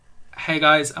Hey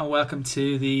guys, and welcome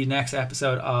to the next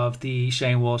episode of the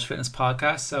Shane Walsh Fitness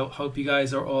Podcast. So hope you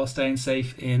guys are all staying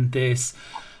safe in this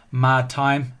mad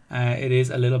time. It is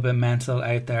a little bit mental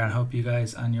out there, and hope you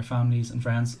guys and your families and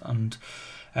friends and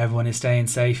everyone is staying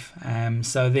safe.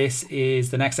 So this is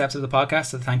the next episode of the podcast.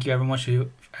 So thank you very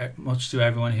much to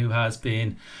everyone who has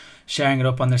been sharing it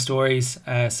up on their stories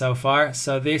so far.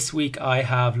 So this week I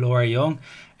have Laura Young,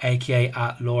 aka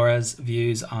at Laura's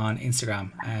Views on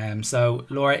Instagram. So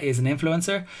Laura is an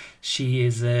influencer. She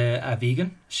is a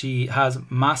vegan. She has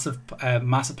massive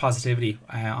positivity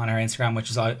on her Instagram,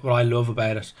 which is what I love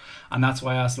about it. And that's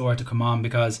why I asked Laura to come on,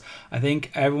 because I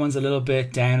think everyone's a little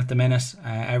bit down at the minute.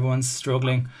 Everyone's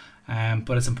struggling,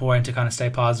 but it's important to kind of stay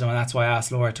positive, and that's why I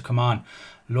asked Laura to come on.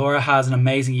 Laura has an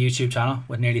amazing YouTube channel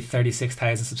with nearly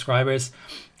 36,000 subscribers,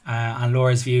 and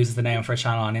Laura's Views is the name of her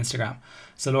channel on Instagram.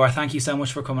 So Laura, thank you so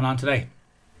much for coming on today.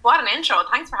 What an intro.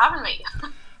 Thanks for having me.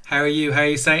 How are you? How are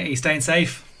you staying? Are you staying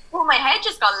safe? Well, my head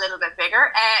just got a little bit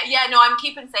bigger. I'm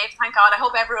keeping safe, thank God. I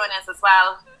hope everyone is as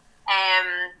well.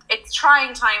 It's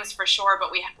trying times for sure,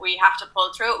 but we have to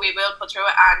pull through it. We will pull through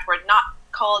it, and we're not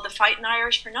called the Fighting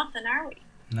Irish for nothing, are we?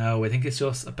 No, I think it's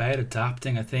just about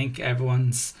adapting. I think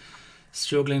everyone's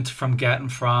struggling from getting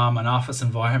from an office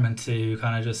environment to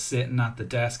kind of just sitting at the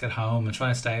desk at home and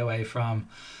trying to stay away from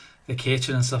the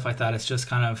kitchen and stuff like that. It's just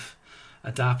kind of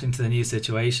adapting to the new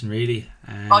situation, really.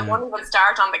 I won't even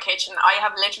start on the kitchen. I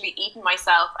have literally eaten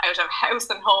myself out of house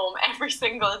and home every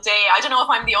single day. I don't know if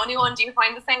I'm the only one. Do you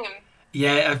find the same?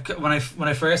 Yeah, when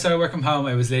I first started working from home,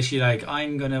 it was literally like,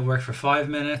 I'm going to work for 5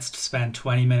 minutes, to spend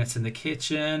 20 minutes in the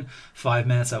kitchen, 5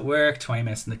 minutes at work, 20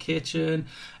 minutes in the kitchen.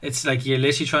 It's like you're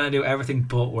literally trying to do everything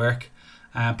but work.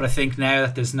 But I think now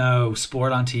that there's no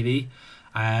sport on TV,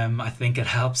 I think it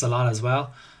helps a lot as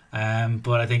well.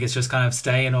 But I think it's just kind of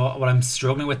staying off. What I'm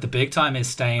struggling with the big time is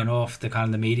staying off the kind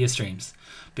of the media streams,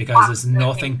 because there's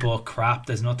nothing but crap.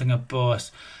 There's nothing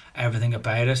but everything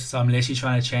about it. So I'm literally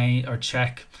trying to change or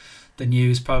check the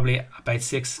news probably about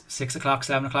 6 o'clock,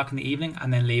 7 o'clock in the evening,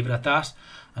 and then leave it at that,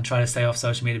 and try to stay off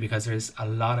social media, because there's a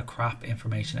lot of crap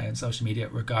information out in social media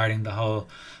regarding the whole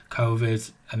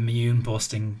COVID immune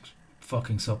busting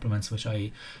fucking supplements, which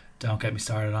I don't get me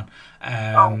started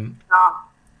on.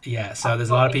 Yeah, so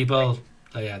there's a lot of people.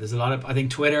 There's a lot of. I think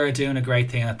Twitter are doing a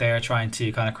great thing, that they're trying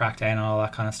to kind of crack down on all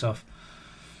that kind of stuff.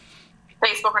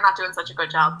 Facebook are not doing such a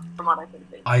good job, from what I can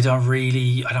see. I don't really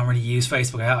use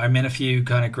Facebook. I'm in a few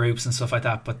kind of groups and stuff like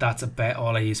that, but that's about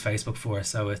all I use Facebook for.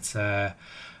 So it's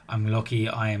I'm lucky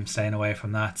I am staying away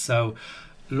from that. So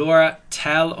Laura,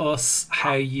 tell us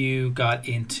how you got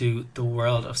into the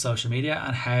world of social media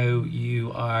and how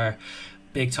you are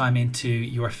big time into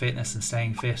your fitness and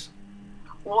staying fit.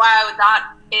 Wow,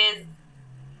 that is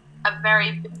a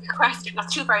very big question.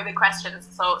 That's two very big questions,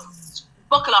 so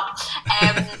buckle up.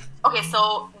 Okay,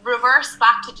 so reverse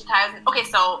back to 2000. Okay,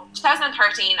 so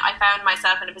 2013, I found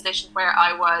myself in a position where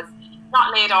I was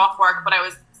not laid off work, but I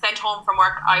was sent home from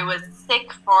work. I was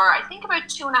sick for, I think, about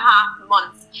 2.5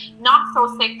 months. Not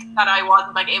so sick that I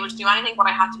wasn't like able to do anything, but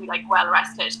I had to be like well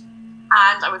rested.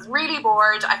 And I was really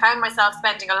bored. I found myself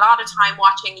spending a lot of time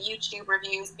watching YouTube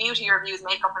reviews, beauty reviews,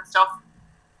 makeup and stuff.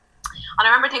 And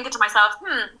I remember thinking to myself,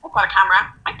 I've got a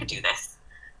camera, I could do this.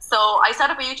 So I set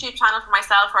up a YouTube channel for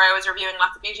myself where I was reviewing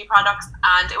lots of beauty products,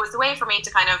 and it was a way for me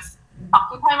to kind of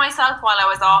occupy myself while I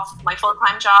was off my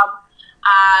full-time job.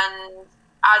 And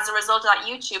as a result of that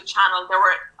YouTube channel, there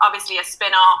were obviously a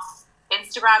spin-off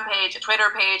Instagram page, a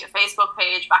Twitter page, a Facebook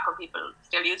page, back when people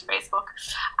still use Facebook.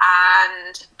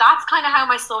 And that's kind of how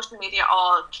my social media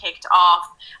all kicked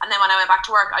off. And then when I went back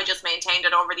to work, I just maintained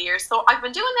it over the years. So I've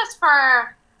been doing this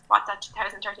for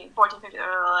 2013, 14, 15,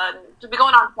 it'll be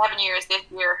going on 7 years this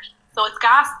year. So it's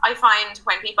gas. I find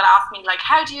when people ask me, like,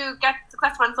 how do you get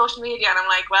successful on social media? And I'm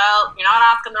like, well, you're not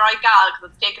asking the right gal,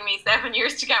 because it's taken me 7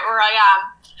 years to get where I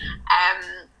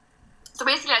am. So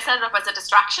basically I set it up as a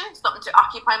distraction, something to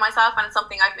occupy myself, and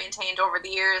something I've maintained over the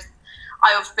years.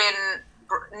 I've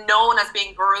been known as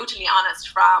being brutally honest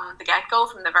from the get-go,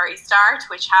 from the very start,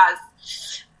 which has,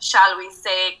 shall we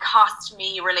say, cost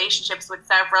me relationships with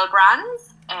several brands.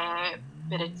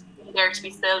 But it's there to be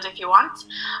spilled if you want.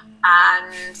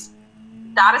 And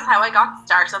that is how I got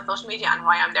started on social media and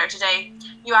why I'm there today.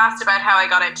 You asked about how I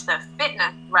got into the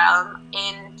fitness realm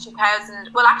in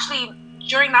 2000. Well, actually,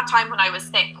 during that time when I was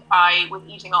sick, I was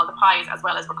eating all the pies as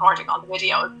well as recording all the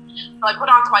videos. So I put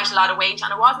on quite a lot of weight,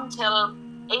 and it wasn't until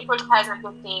April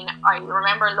 2015 I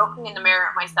remember looking in the mirror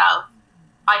at myself.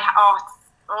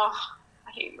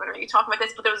 I hate really talking about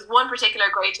this, but there was one particular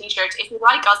grey t-shirt. If you'd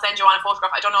like, I'll send you on a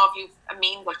photograph. I don't know if you've a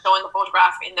means of showing the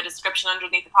photograph in the description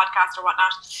underneath the podcast or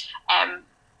whatnot.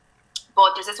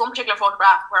 But there's this one particular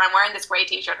photograph where I'm wearing this grey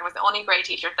t-shirt, and it was the only grey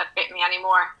t-shirt that fit me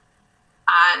anymore.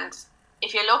 And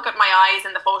if you look at my eyes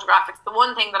in the photograph, it's the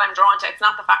one thing that I'm drawn to. It's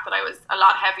not the fact that I was a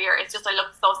lot heavier. It's just I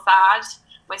looked so sad.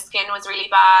 My skin was really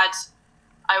bad.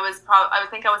 I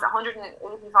think I was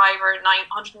 185 or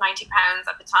 190 pounds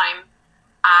at the time.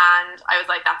 And I was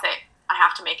like, that's it. I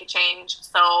have to make a change.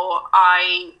 So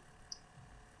I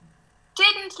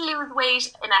didn't lose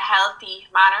weight in a healthy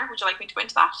manner. Would you like me to go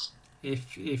into that?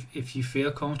 If you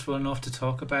feel comfortable enough to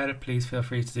talk about it, please feel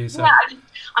free to do so. Yeah,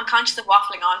 I'm conscious of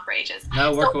waffling on for ages.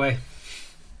 No, work away.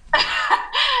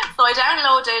 So I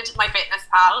downloaded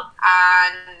MyFitnessPal,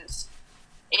 and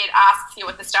it asks you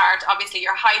at the start, obviously,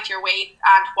 your height, your weight,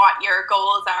 and what your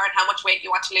goals are and how much weight you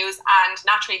want to lose. And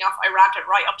naturally enough, I ramped it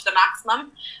right up to the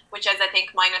maximum, which is, I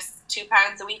think, minus 2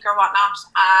 pounds a week or whatnot.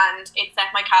 And it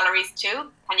set my calories to,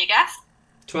 can you guess?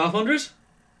 1,200?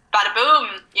 Bada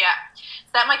boom. Yeah.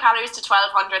 Set my calories to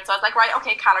 1,200. So I was like, right,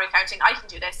 okay, calorie counting, I can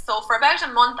do this. So for about a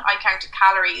month, I counted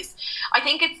calories. I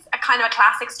think it's a kind of a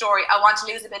classic story. I want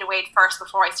to lose a bit of weight first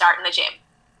before I start in the gym.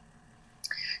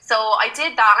 So I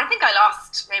did that. I think I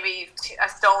lost maybe a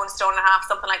stone and a half,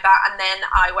 something like that. And then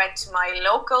I went to my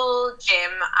local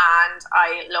gym and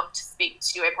I looked to speak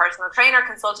to a personal trainer,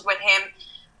 consulted with him.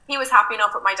 He was happy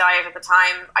enough with my diet at the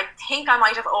time. I think I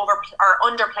might have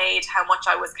underplayed how much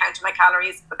I was counting my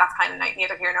calories, but that's kind of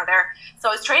neither here nor there. So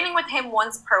I was training with him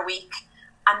once per week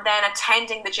and then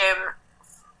attending the gym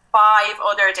 5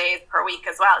 other days per week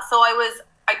as well. So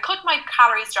I cut my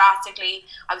calories drastically.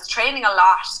 I was training a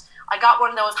lot. I got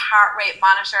one of those heart rate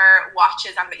monitor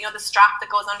watches, and the strap that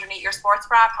goes underneath your sports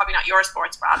bra. Probably not your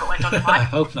sports bra, but went under mine. I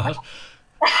hope not.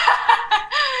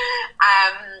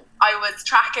 I was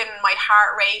tracking my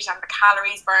heart rate and the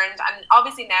calories burned, and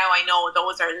obviously now I know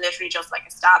those are literally just like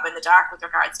a stab in the dark with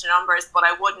regards to numbers, but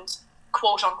I wouldn't,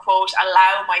 quote unquote,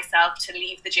 allow myself to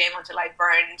leave the gym until I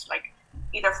burned like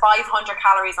either 500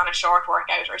 calories on a short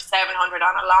workout or 700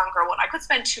 on a longer one. I could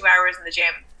spend 2 hours in the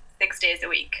gym 6 days a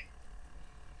week.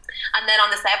 And then on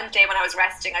the 7th day when I was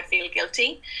resting, I'd feel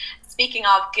guilty. Speaking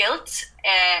of guilt,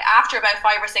 after about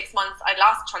 5 or 6 months, I'd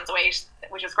lost tons of weight,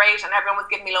 which was great, and everyone was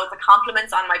giving me loads of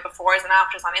compliments on my befores and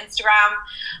afters on Instagram.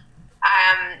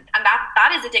 And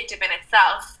that is addictive in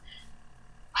itself.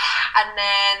 And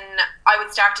then I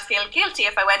would start to feel guilty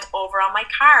if I went over on my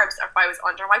carbs, or if I was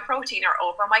under my protein, or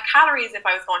over my calories if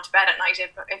I was going to bed at night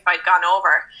if I'd gone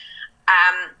over.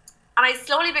 And I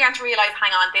slowly began to realise,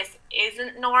 hang on, this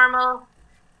isn't normal.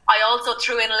 I also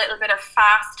threw in a little bit of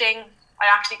fasting. I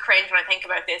actually cringe when I think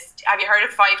about this. Have you heard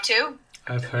of 5-2?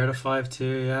 I've heard of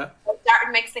 5-2, yeah. I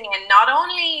started mixing in not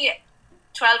only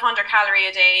 1,200 calorie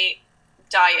a day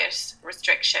diet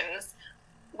restrictions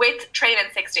with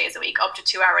training 6 days a week, up to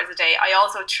 2 hours a day. I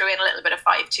also threw in a little bit of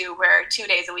 5-2, where 2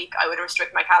 days a week I would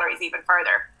restrict my calories even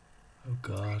further. Oh,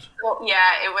 God. So,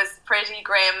 yeah, it was pretty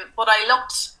grim. But I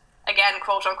looked, again,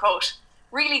 quote unquote,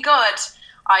 really good.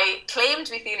 I claimed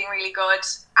to be feeling really good,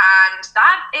 and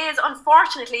that is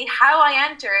unfortunately how I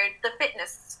entered the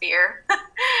fitness sphere.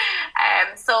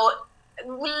 So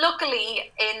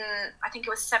luckily I think it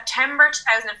was September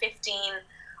 2015,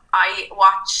 I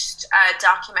watched a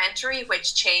documentary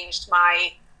which changed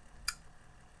my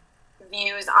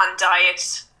views on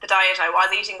diet, the diet I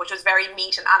was eating, which was very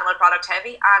meat and animal product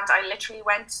heavy, and I literally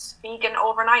went vegan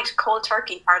overnight, cold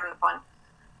turkey, pardon the pun.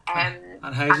 And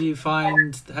how do you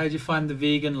find the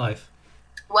vegan life?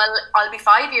 Well, I'll be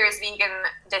 5 years vegan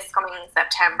this coming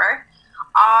September.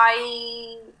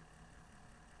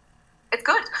 It's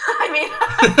good. I mean,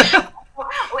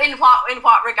 in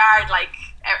what regard, like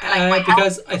my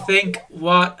because health? I think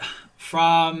what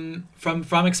from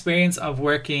experience of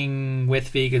working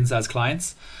with vegans as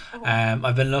clients,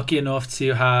 I've been lucky enough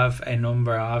to have a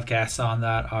number of guests on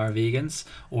that are vegans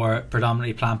or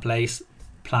predominantly plant-based,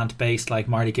 like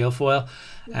Marty Guilfoyle.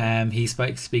 He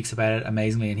speaks about it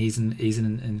amazingly, and he's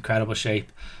in incredible shape.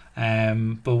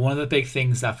 But one of the big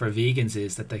things that for vegans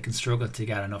is that they can struggle to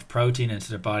get enough protein into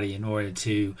their body in order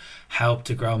to help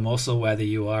to grow muscle, whether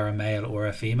you are a male or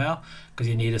a female, because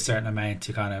you need a certain amount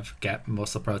to kind of get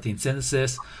muscle protein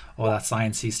synthesis, all that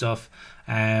sciencey stuff.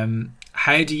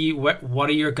 What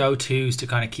are your go-tos to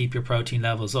kind of keep your protein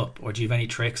levels up, or do you have any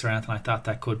tricks or anything like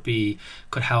that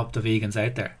could help the vegans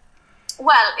out there?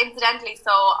 Well, incidentally,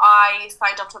 so I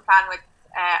signed up to a plan with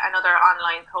another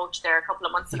online coach there a couple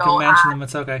of months ago. You can mention them,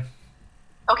 it's okay.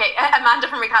 Okay, Amanda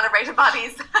from Recalibrated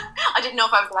Bodies. I didn't know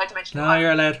if I was allowed to mention them. No,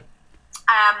 you're allowed.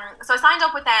 So I signed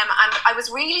up with them, and I was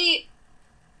really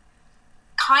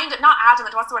kind of, not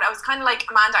adamant, what's the word? I was kind of like,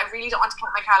 Amanda, I really don't want to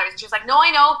count my calories. And she was like, no,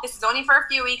 I know, this is only for a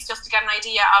few weeks just to get an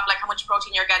idea of like how much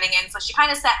protein you're getting in. So she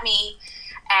kind of set me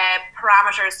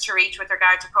parameters to reach with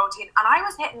regard to protein, and I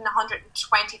was hitting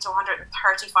 120 to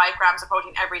 135 grams of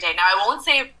protein every day. Now, I won't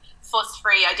say fuss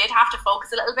free. I did have to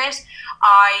focus a little bit.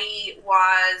 I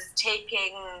was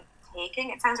taking.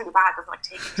 It sounds really bad, doesn't it?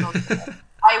 Taking.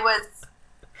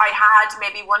 I had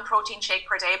maybe one protein shake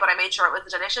per day, but I made sure it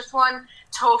was a delicious one.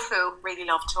 Tofu, really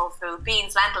love tofu.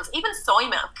 Beans, lentils, even soy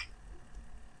milk.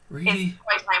 Really? Is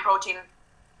quite high in protein.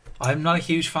 I'm not a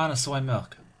huge fan of soy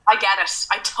milk. I get it.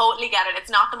 I totally get it. It's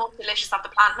not the most delicious of the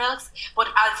plant milks, but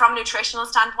from a nutritional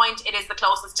standpoint, it is the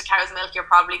closest to cow's milk you're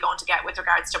probably going to get with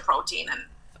regards to protein and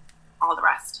all the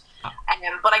rest.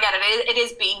 But I get it. It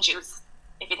is bean juice.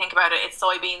 If you think about it, it's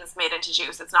soybeans made into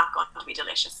juice. It's not going to be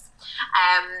delicious.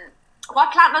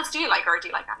 What plant milks do you like, or do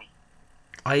you like any?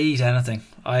 I eat anything.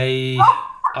 I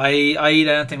eat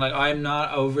anything. Like, I'm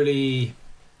not overly.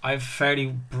 I have a fairly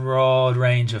broad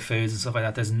range of foods and stuff like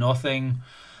that. There's nothing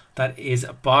that is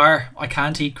a bar. I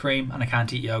can't eat cream and I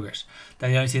can't eat yogurt.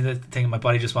 Then the only thing my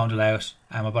body just won't allow it,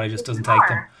 and my body just doesn't take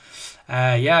them.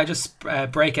 I just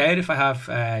break out if I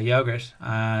have yogurt,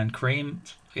 and cream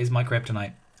is my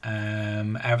kryptonite.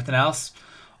 Everything else,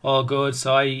 all good.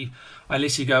 So I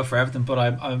literally go for everything. But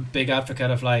I'm a big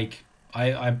advocate of, like,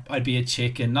 I'd be a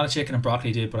chicken, not a chicken and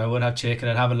broccoli dude, but I would have chicken.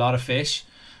 I'd have a lot of fish,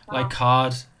 like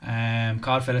cod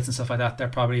fillets and stuff like that. They're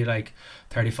probably like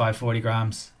 35-40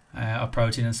 grams of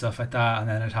protein and stuff like that. And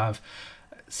then I'd have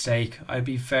steak. I'd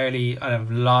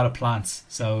have a lot of plants.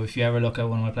 So if you ever look at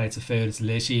one of my plates of food, it's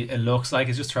literally, it looks like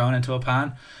it's just thrown into a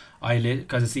pan.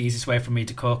 Because it's the easiest way for me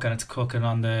to cook, and it's cooking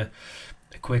on a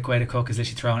quick way to cook is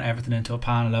literally throwing everything into a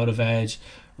pan, a load of veg,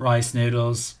 rice,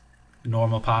 noodles,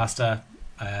 normal pasta,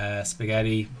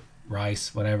 spaghetti,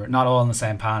 rice, whatever. Not all in the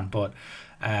same pan, but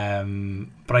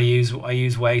I use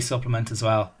whey supplement as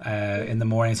well in the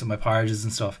mornings with my porridges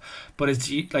and stuff. But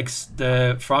it's like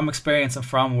from experience and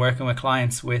from working with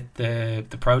clients with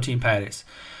the protein powders.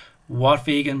 What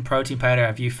vegan protein powder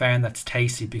have you found that's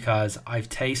tasty? Because I've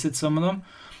tasted some of them,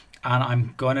 and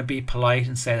I'm going to be polite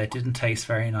and say they didn't taste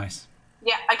very nice.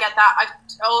 Yeah, I get that.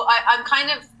 I'm kind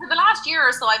of, for the last year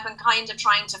or so, I've been kind of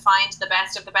trying to find the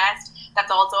best of the best that's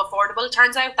also affordable. It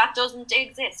turns out that doesn't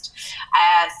exist.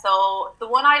 So the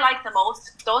one I like the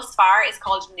most thus far is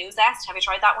called Nuzest. Have you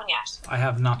tried that one yet? I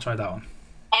have not tried that one.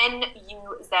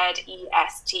 Nuzest.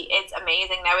 It's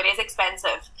amazing. Now, it is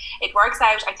expensive. It works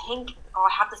out, I think, I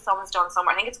have the sums done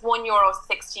somewhere. I think it's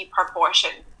 €1.60 per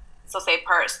portion. So say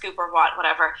per scoop or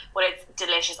whatever, but it's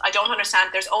delicious. I don't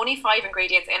understand. There's only 5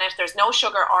 ingredients in it. There's no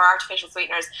sugar or artificial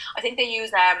sweeteners. I think they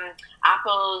use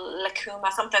apple lacuma,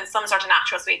 some sort of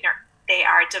natural sweetener. They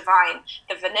are divine.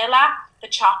 The vanilla, the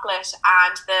chocolate,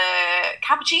 and the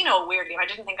cappuccino, weirdly, I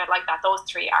didn't think I'd like that. Those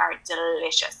 3 are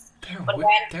delicious.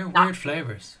 They're weird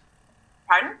flavours.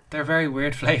 Pardon? They're very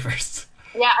weird flavours.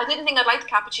 Yeah, I didn't think I'd like the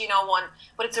cappuccino one,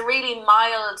 but it's a really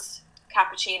mild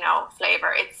cappuccino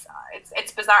flavor.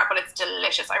 It's bizarre, but it's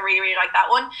delicious. I really, really like that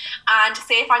one. And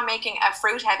say if I'm making a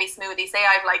fruit heavy smoothie, say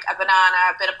I've like a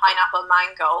banana, a bit of pineapple,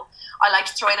 mango, I like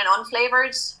to throw in an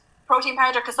unflavored protein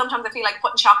powder, because sometimes I feel like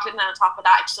putting chocolate in on top of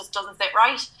that, it just doesn't sit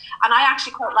right. And I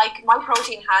actually quite like, My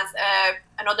Protein has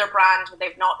another brand.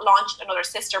 They've not launched another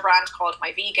sister brand called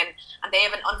My Vegan, and they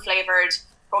have an unflavored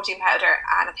protein powder,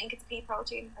 and I think it's pea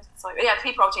protein. Yeah, it's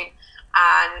pea protein,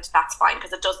 and that's fine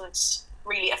because it doesn't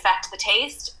really affect the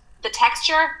taste. The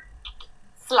texture,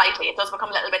 slightly, it does become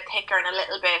a little bit thicker and a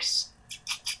little bit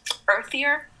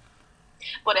earthier,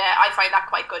 but I find that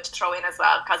quite good to throw in as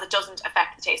well, because it doesn't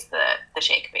affect the taste of the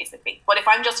shake, basically. But if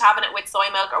I'm just having it with soy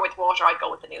milk or with water, I'd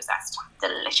go with the Nuzest.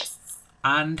 Delicious.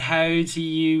 And how do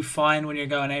you find when you're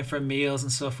going out for meals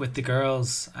and stuff with the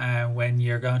girls, when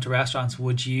you're going to restaurants?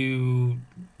 Would you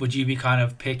be kind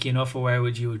of picky enough for where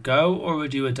would you go, or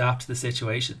would you adapt to the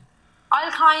situation? I'll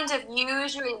kind of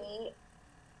usually,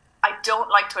 I don't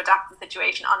like to adapt the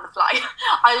situation on the fly.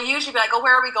 I'll usually be like,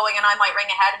 where are we going? And I might ring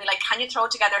ahead and be like, can you throw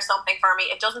together something for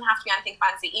me? It doesn't have to be anything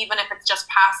fancy, even if it's just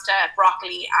pasta,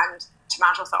 broccoli and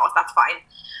tomato sauce, that's fine.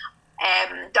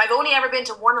 I've only ever been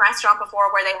to one restaurant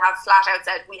before where they have flat out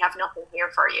said, we have nothing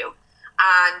here for you.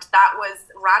 And that was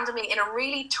randomly in a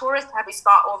really tourist heavy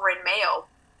spot over in Mayo.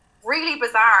 Really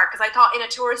bizarre, because I thought in a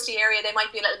touristy area they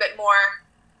might be a little bit more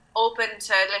open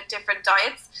to different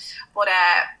diets, but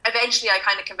eventually I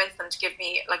kind of convinced them to give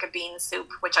me like a bean soup,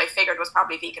 which I figured was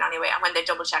probably vegan anyway, and when they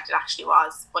double checked, it actually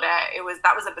was. But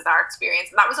that was a bizarre experience,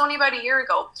 and that was only about a year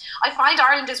ago. I find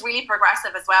Ireland is really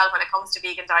progressive as well when it comes to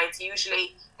vegan diets.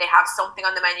 Usually they have something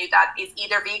on the menu that is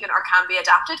either vegan or can be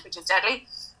adapted, which is deadly.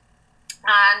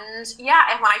 And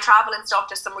yeah, and when I travel and stuff,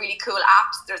 there's some really cool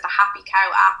apps. There's the Happy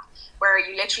Cow app where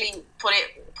you literally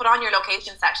put on your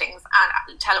location settings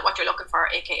and tell it what you're looking for,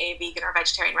 aka vegan or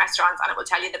vegetarian restaurants, and it will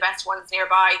tell you the best ones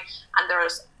nearby. And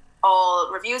there's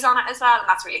all reviews on it as well, and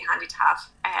that's really handy to have.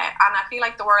 And I feel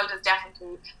like the world is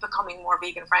definitely becoming more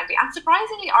vegan friendly, and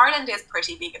surprisingly Ireland is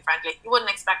pretty vegan friendly. You wouldn't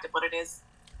expect it, but it is.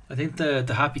 I think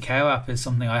the Happy Cow app is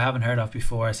something I haven't heard of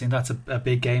before. I think that's a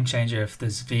big game changer if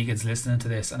there's vegans listening to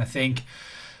this. And I think,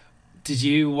 did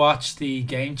you watch the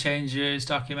Game Changers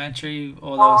documentary?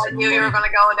 I knew you were going to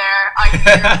go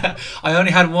there.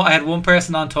 I had one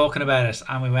person on talking about it,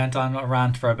 and we went on a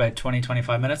rant for about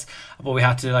 20-25 minutes, but we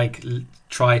had to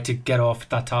try to get off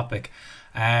that topic.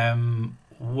 I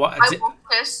watched it.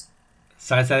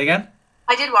 Sorry, say that again?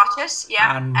 I did watch it,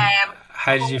 yeah. And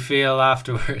how did you feel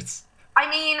afterwards? I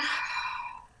mean,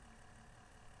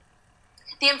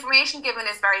 the information given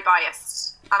is very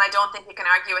biased, and I don't think you can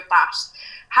argue with that.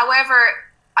 However,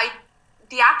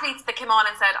 the athletes that came on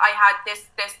and said, I had this,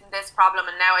 and this problem,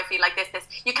 and now I feel like this.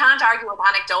 You can't argue with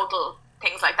anecdotal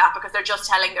things like that because they're just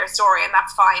telling their story, and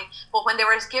that's fine. But when they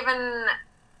were given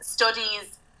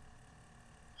studies,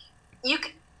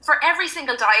 for every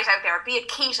single diet out there, be it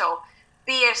keto,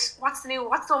 be it, what's the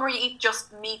one where you eat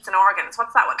just meats and organs?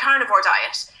 What's that one? Carnivore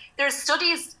diet. There's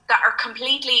studies that are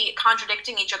completely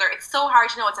contradicting each other. It's so hard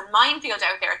to know. It's a minefield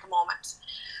out there at the moment.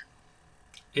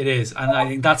 It is, and I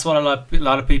think that's what a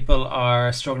lot of people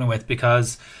are struggling with,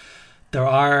 because there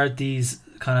are these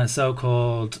kind of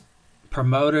so-called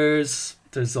promoters.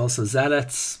 There's also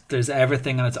zealots. There's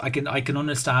everything, and I can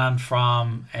understand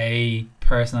from a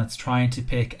person that's trying to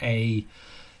pick a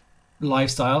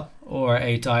lifestyle or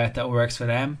a diet that works for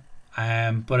them.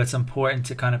 But it's important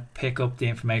to kind of pick up the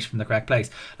information from the correct place.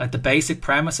 Like the basic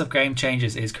premise of Game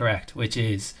Changers is correct, which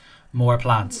is more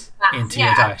plants into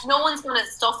your diet. No one's going to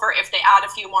suffer if they add a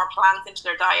few more plants into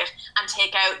their diet and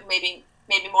take out maybe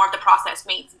more of the processed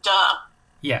meats. Duh.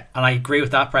 Yeah, and I agree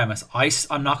with that premise.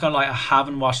 I'm not going to lie, I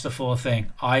haven't watched the full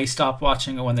thing. I stopped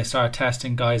watching it when they started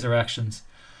testing guys' erections.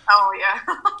 Oh,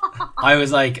 yeah. I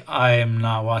was like, I'm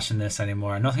not watching this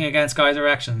anymore. Nothing against guys'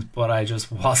 erections, but I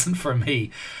just wasn't for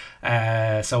me. So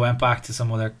I went back to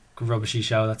some other rubbishy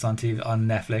show that's on TV, on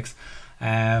Netflix.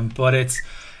 But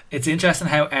it's interesting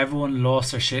how everyone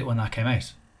lost their shit when that came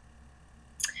out.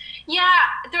 Yeah,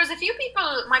 there's a few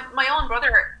people, my own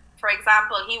brother, for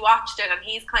example, he watched it and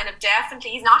he's kind of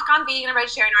he's not gone vegan or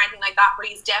vegetarian or anything like that, but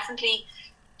he's definitely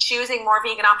choosing more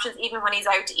vegan options. Even when he's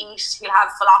out to eat, he'll have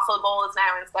falafel bowls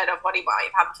now instead of what he might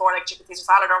have had before, like chicken Caesar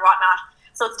salad or whatnot.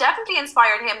 So it's definitely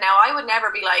inspired him. Now, I would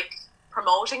never be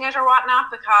promoting it or whatnot,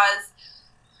 because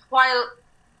while,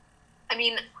 I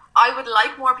mean, I would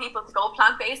like more people to go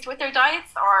plant-based with their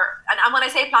diets, and when I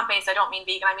say plant-based, I don't mean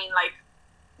vegan, I mean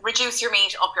reduce your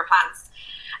meat, up your plants.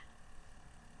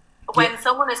 When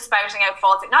someone is spouting out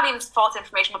not even false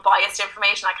information, but biased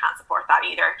information, I can't support that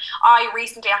either. I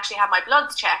recently actually had my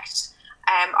bloods checked.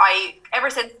 Ever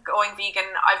since going vegan,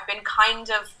 I've been kind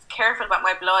of careful about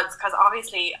my bloods, because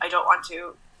obviously I don't want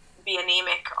to be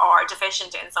anemic or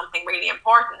deficient in something really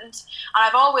important. And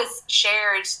I've always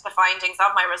shared the findings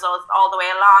of my results all the way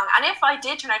along. And if I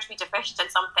did turn out to be deficient in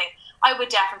something, I would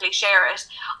definitely share it.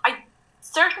 I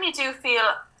certainly do feel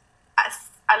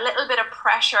a little bit of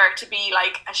pressure to be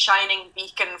a shining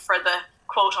beacon for the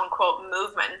quote-unquote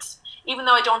movement. Even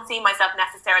though I don't see myself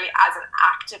necessarily as an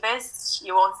activist,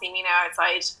 you won't see me now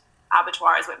outside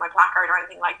abattoirs with my placard or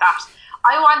anything like that.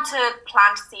 I want to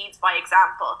plant seeds by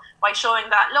example, by showing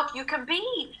that, look, you can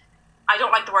be, I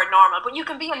don't like the word normal, but you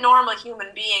can be a normal human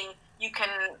being. You can,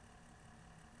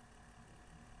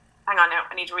 hang on now,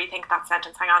 I need to rethink that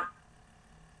sentence, hang on.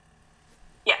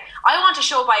 Yeah, I want to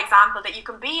show by example that you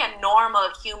can be a normal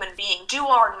human being, do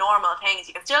all normal things.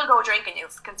 You can still go drinking, you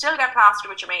can still get plastered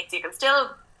with your mates, you can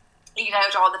still eat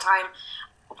out all the time,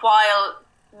 while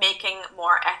making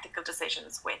more ethical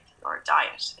decisions with your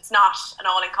diet. It's not an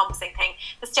all-encompassing thing.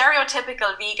 The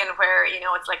stereotypical vegan where,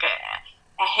 it's like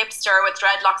a hipster with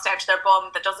dreadlocks down to their bum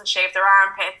that doesn't shave their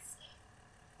armpits.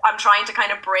 I'm trying to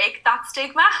kind of break that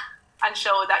stigma and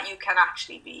show that you can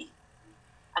actually be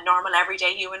a normal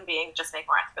everyday human being, just make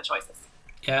more ethical choices.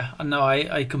 Yeah, no,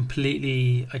 I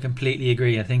completely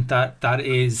agree. I think that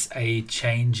is a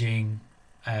changing,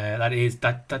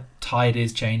 that tide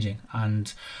is changing,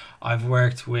 and I've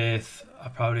worked with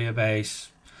probably about,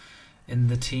 in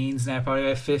the teens now, probably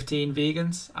about 15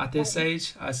 vegans at this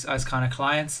stage as kind of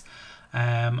clients.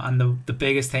 And the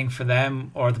biggest thing for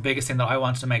them, or the biggest thing that I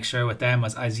wanted to make sure with them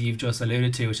was, as you've just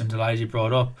alluded to, which I'm delighted you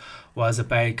brought up, was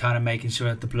about kind of making sure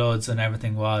that the bloods and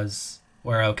everything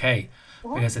were okay.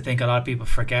 because I think a lot of people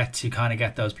forget to kind of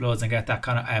get those bloods and get that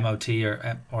kind of MOT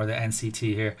or the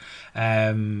NCT here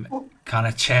kind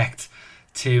of checked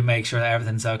to make sure that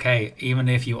everything's okay, even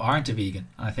if you aren't a vegan.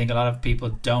 And I think a lot of people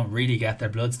don't really get their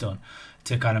bloods done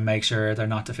to kind of make sure they're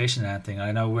not deficient in anything.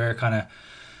 I know we're kind of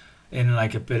in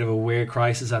like a bit of a weird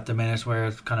crisis at the minute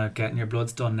where kind of getting your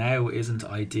bloods done now isn't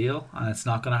ideal, and it's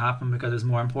not going to happen because there's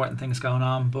more important things going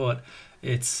on, but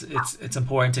it's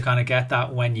important to kind of get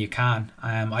that when you can.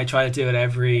 I try to do it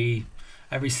every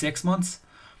 6 months.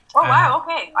 Oh wow,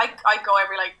 okay. I go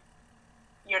every like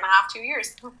year and a half, 2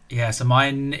 years. Yeah, so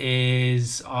mine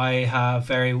is, I have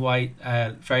very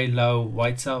low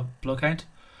white cell blood count.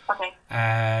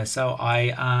 Okay. So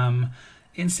I am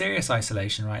in serious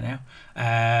isolation right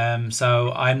now.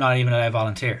 So I'm not even allowed to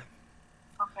volunteer.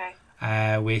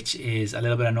 Okay. Which is a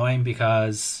little bit annoying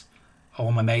because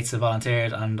all my mates have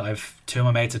volunteered, and I've 2 of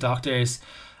my mates are doctors.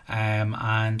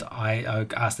 And I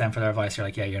asked them for their advice. They're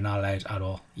like, yeah, you're not allowed at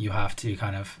all. You have to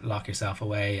kind of lock yourself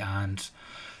away and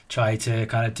try to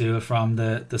kind of do it from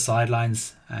the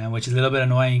sidelines, which is a little bit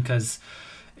annoying because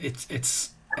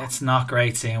it's not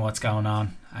great seeing what's going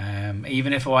on.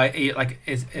 Even if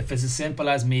if it's as simple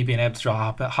as me being able to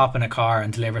hop in a car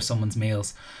and deliver someone's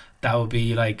meals, that would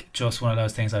be like just one of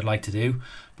those things I'd like to do.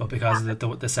 But because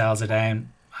the cells are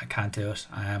down, I can't do it.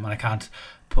 And I can't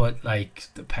put like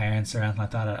the parents or anything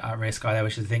like that at risk either,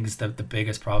 which I think is the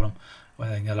biggest problem. I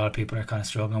think a lot of people are kind of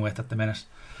struggling with at the minute.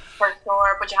 For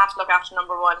sure, but you have to look after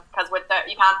number one, because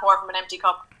you can't pour from an empty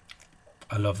cup.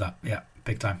 I love that. Yeah,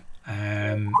 big time. That's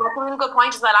a really good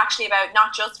point as well, actually, about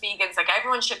not just vegans. Like,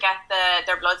 everyone should get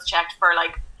their bloods checked for,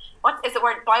 like, what is the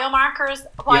word, biomarkers?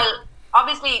 While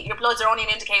obviously your bloods are only an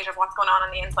indicator of what's going on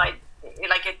the inside.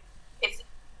 Like, it's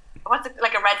what's it,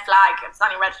 like a red flag? It's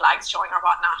not any red flags showing or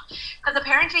whatnot. Because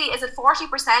apparently, is it 40%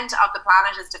 of the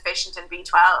planet is deficient in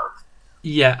B12?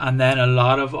 Yeah, and then a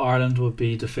lot of Ireland would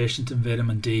be deficient in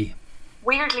vitamin D.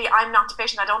 Weirdly, I'm not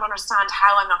deficient. I don't understand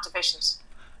how I'm not deficient.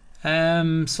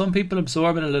 Some people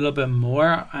absorb it a little bit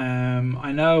more.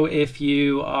 I know if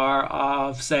you are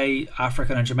of, say,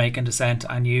 African or Jamaican descent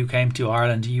and you came to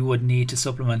Ireland, you would need to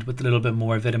supplement with a little bit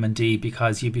more vitamin D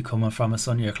because you'd be coming from a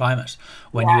sunnier climate,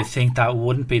 when you would think that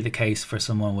wouldn't be the case for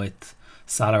someone with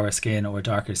sallower skin or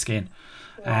darker skin.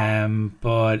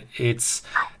 But it's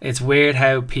weird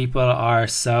how people are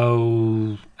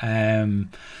so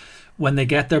when they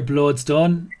get their bloods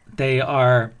done, they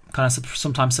are kind of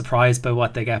sometimes surprised by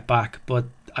what they get back. But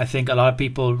I think a lot of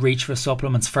people reach for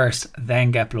supplements first,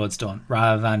 then get bloods done,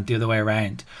 rather than the other way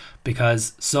around,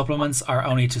 because supplements are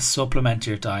only to supplement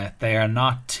your diet. They are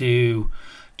not to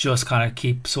just kind of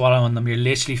keep swallowing them. You're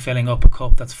literally filling up a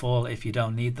cup that's full if you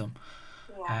don't need them.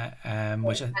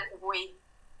 Which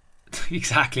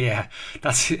exactly, yeah.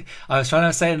 That's. I was trying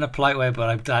to say it in a polite way, but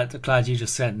I'm glad you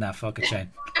just said that. Fucking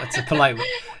Shane. That's a polite way.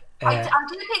 I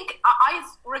do think I,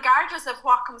 regardless of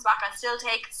what comes back, I still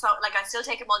take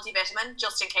a multivitamin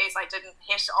just in case I didn't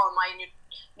hit all my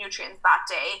nutrients that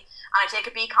day, and I take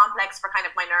a B complex for kind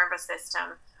of my nervous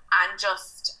system, and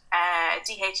just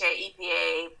DHA,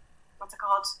 EPA, what's it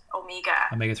called?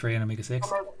 Omega 3 and omega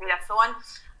 6. Omega 3, that's the one.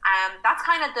 That's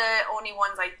kind of the only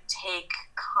ones I take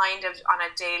kind of on a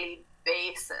daily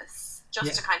basis,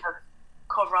 just to kind of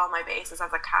cover all my bases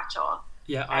as a catch-all.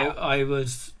 Yeah, I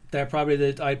was. They're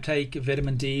probably I'd take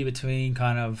vitamin D between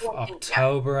kind of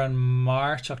October and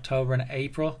March, October and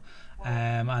April,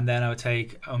 and then I would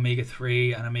take omega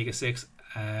 3 and omega 6.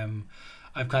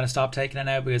 I've kind of stopped taking it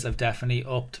now because I've definitely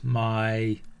upped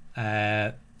my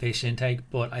fish intake,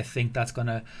 but I think that's going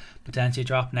to potentially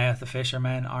drop now if the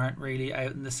fishermen aren't really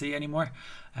out in the sea anymore.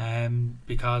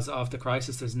 Because of the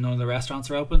crisis, there's none of the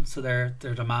restaurants are open, so their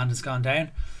demand has gone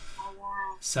down.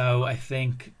 So I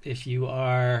think if you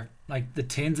are like, the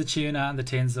tins of tuna and the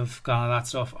tins of kind of that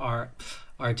stuff are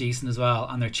decent as well,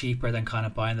 and they're cheaper than kind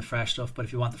of buying the fresh stuff. But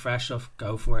if you want the fresh stuff,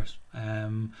 go for it.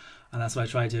 And that's what I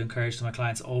try to encourage to my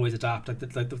clients: always adapt.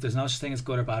 Like there's no such thing as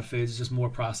good or bad food. It's just more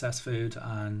processed food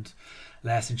and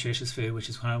less nutritious food, which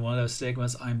is kind of one of those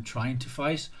stigmas I'm trying to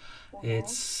fight.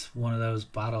 It's one of those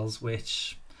battles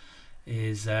which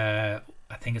is I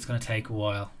think it's going to take a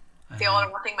while. The all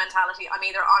or nothing mentality. I'm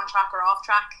either on track or off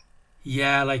track.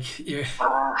 Yeah, like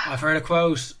I've heard a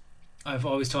quote. I've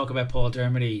always talked about Paul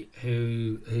Dermody,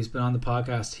 who's been on the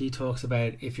podcast. He talks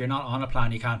about, if you're not on a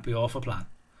plan, you can't be off a plan.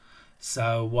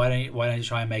 So why don't you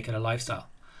try and make it a lifestyle?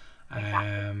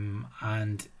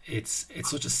 And it's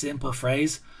such a simple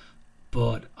phrase,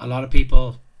 but a lot of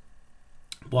people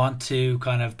want to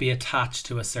kind of be attached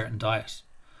to a certain diet.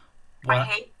 I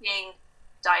hate seeing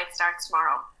diet starts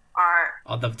tomorrow,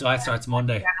 or the diet starts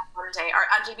Monday.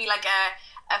 And to be like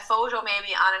a photo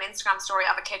maybe on an Instagram story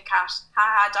of a Kit Kat.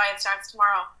 Haha, diet starts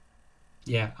tomorrow.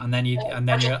 Yeah, and then you're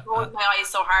just rolled my eyes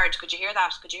so hard. Could you hear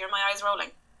that? Could you hear my eyes rolling?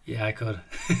 Yeah, I could.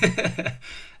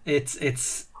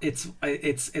 It's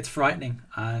frightening,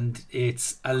 and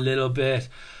it's a little bit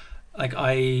like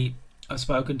I've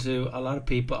spoken to a lot of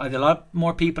people. A lot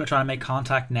more people are trying to make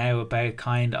contact now about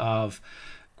kind of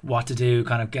what to do,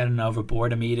 kind of getting over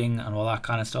boredom eating and all that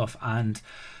kind of stuff. And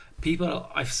people,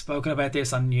 I've spoken about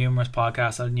this on numerous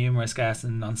podcasts, on numerous guests,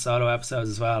 and on solo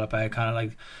episodes as well, about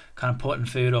kind of putting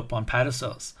food up on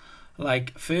pedestals.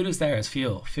 Like, food is there as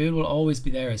fuel. Food will always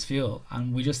be there as fuel,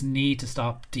 and we just need to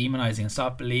stop demonizing and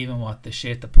stop believing what the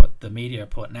shit the media are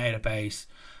putting out about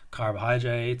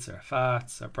carbohydrates or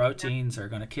fats or proteins are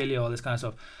going to kill you, all this kind of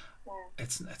stuff.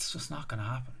 It's just not going to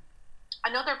happen.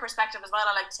 Another perspective as well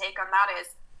I like to take on that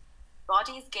is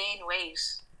bodies gain weight.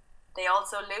 They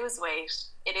also lose weight.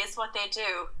 It is what they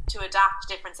do to adapt to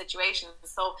different situations.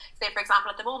 So, say for example,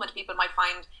 at the moment, people might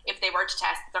find if they were to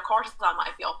test, their cortisol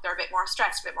might be up. They're a bit more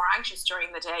stressed, a bit more anxious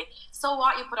during the day. So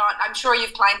what you put on, I'm sure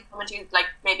you've clients coming to you like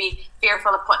maybe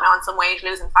fearful of putting on some weight,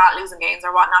 losing fat, losing gains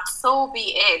or whatnot. So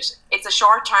be it. It's a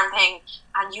short-term thing,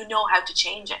 and you know how to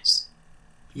change it.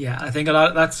 Yeah, I think a lot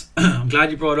of that's. I'm glad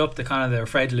you brought up the kind of they're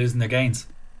afraid of losing their gains,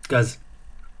 because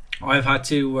I've had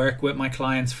to work with my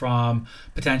clients from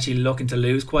potentially looking to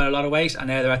lose quite a lot of weight, and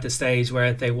now they're at the stage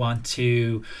where they want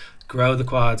to grow the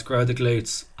quads, grow the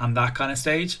glutes, and that kind of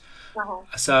stage.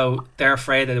 So they're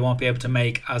afraid that they won't be able to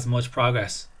make as much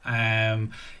progress. I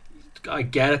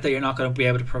get it that you're not going to be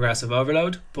able to progressive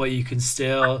overload, but you can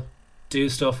still do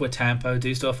stuff with tempo,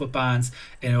 do stuff with bands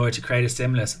in order to create a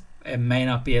stimulus. It may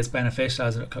not be as beneficial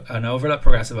as an overload,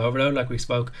 progressive overload, like we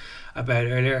spoke about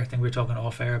earlier. I think we were talking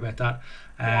off air about that.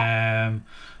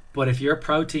 But if your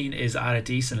protein is at a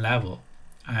decent level,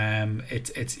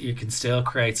 it's you can still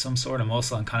create some sort of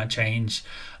muscle and kind of change.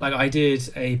 Like, I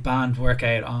did a band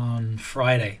workout on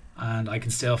Friday, and I can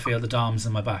still feel the DOMs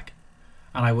in my back,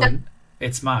 and I wouldn't.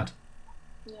 It's mad.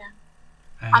 Yeah.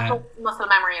 And muscle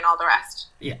memory and all the rest.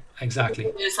 Yeah, exactly.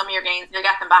 You lose some of your gains, you'll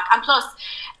get them back. And plus,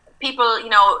 people,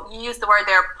 you use the word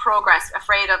there, progress,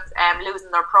 afraid of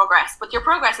losing their progress. But your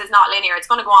progress is not linear. It's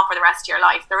going to go on for the rest of your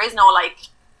life. There is no like,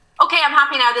 okay, I'm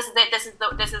happy now. This is it.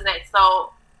 This is it.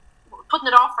 So putting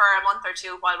it off for a month or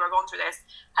two while we're going through this.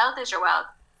 Health is your wealth.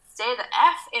 Stay the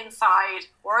F inside.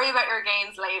 Worry about your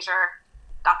gains later.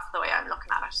 That's the way I'm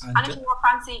looking at it. And if you want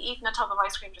fancy eating a tub of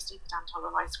ice cream, just eat the damn tub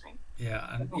of ice cream.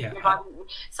 Yeah, and yeah.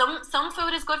 Some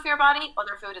food is good for your body.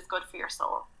 Other food is good for your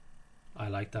soul. I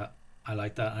like that.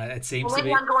 It seems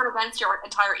maybe I'm going against your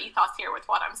entire ethos here with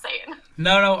what I'm saying.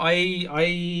 No,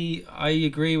 I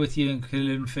agree with you,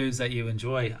 including foods that you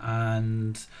enjoy.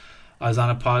 And I was on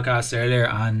a podcast earlier,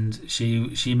 and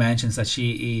she mentions that she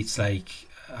eats like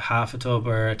half a tub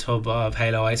or a tub of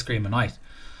Halo ice cream a night,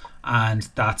 and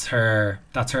that's her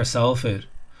soul food.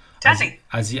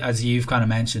 As you've kind of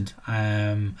mentioned,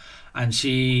 and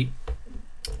she.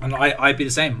 And I'd be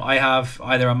the same. I have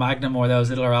either a Magnum or those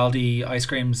little Aldi ice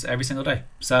creams every single day.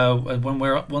 So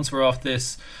once we're off the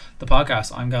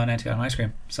podcast, I'm going in to get an ice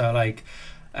cream. So like,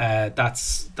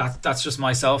 that's just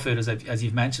my soul food, as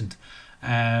you've mentioned.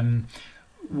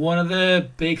 One of the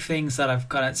big things that I've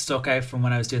kind of stuck out from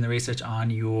when I was doing the research on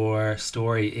your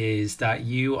story is that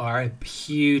you are a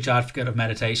huge advocate of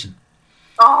meditation.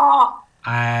 Oh.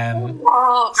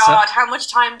 Oh God! How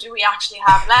much time do we actually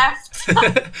have left?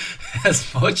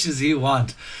 As much as you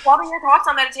want. What are your thoughts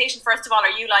on meditation? First of all, are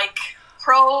you like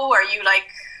pro? Are you like?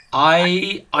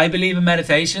 I believe in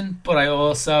meditation, but I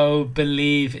also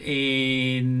believe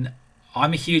in.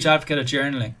 I'm a huge advocate of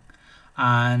journaling,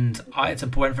 and it's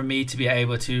important for me to be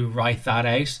able to write that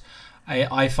out.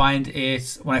 I find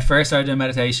it when I first started doing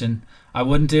meditation, I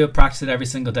wouldn't practice it every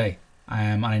single day.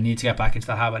 And I need to get back into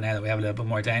the habit now that we have a little bit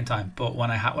more downtime. But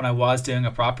when I was doing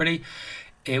it properly,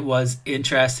 it was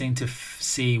interesting to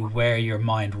see where your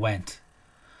mind went.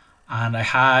 And I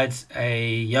had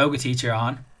a yoga teacher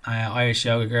on, Irish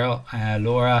yoga girl,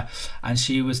 Laura, and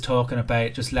she was talking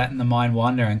about just letting the mind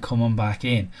wander and coming back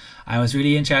in. And it was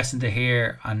really interesting to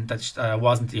hear, and that I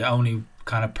wasn't the only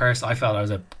kind of person. I felt I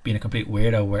was being a complete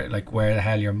weirdo, where the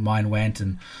hell your mind went,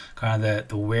 and kind of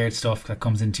the weird stuff that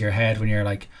comes into your head when you're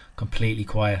like completely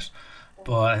quiet.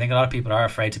 But I think a lot of people are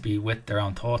afraid to be with their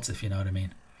own thoughts, if you know what I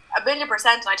mean. 1,000,000%,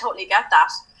 and I totally get that.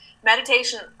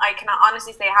 Meditation, I can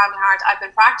honestly say hand in heart, I've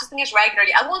been practicing it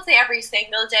regularly. I won't say every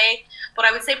single day, but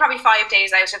I would say probably 5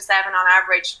 days out of 7 on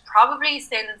average, probably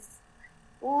since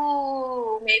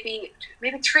maybe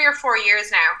 3 or 4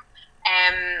 years now.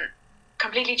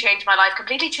 Completely changed my life,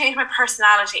 completely changed my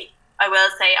personality. I will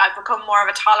say I've become more of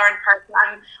a tolerant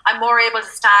person. I'm more able to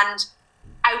stand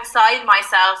outside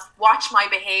myself, watch my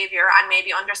behavior, and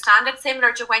maybe understand it.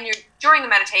 Similar to when you're during a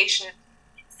meditation,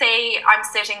 say I'm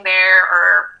sitting there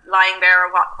or lying there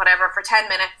or whatever for 10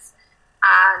 minutes,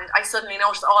 and I suddenly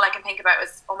notice all I can think about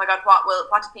is, oh my God,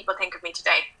 what do people think of me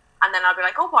today? And then I'll be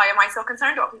like, oh, why am I so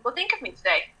concerned what people think of me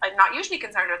today? I'm not usually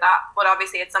concerned with that, but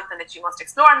obviously it's something that you must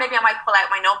explore. And maybe I might pull out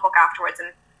my notebook afterwards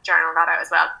and journal that out as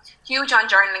well. Huge on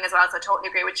journaling as well, so I totally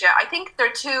agree with you. I think there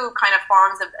are two kind of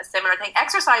forms of a similar thing.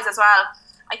 Exercise as well,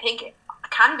 I think,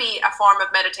 can be a form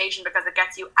of meditation because it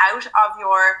gets you out of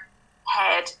your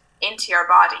head into your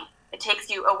body. It takes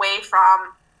you away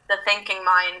from the thinking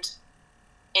mind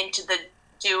into the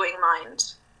doing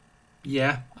mind.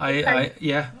 Yeah,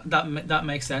 that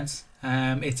makes sense.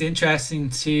 It's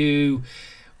interesting too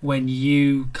when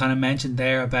you kind of mentioned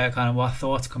there about kind of what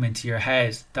thoughts come into your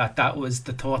head. That was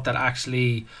the thought that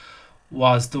actually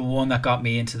was the one that got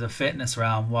me into the fitness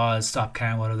realm, was stop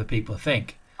caring what other people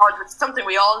think. Oh, it's something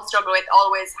we all struggle with,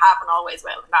 always have and always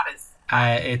will. And that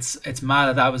is. It's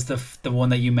mad that was the one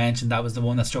that you mentioned. That was the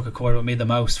one that struck a chord with me the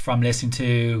most from listening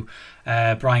to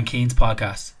Brian Keane's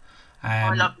podcast.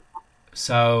 I love it.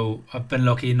 So I've been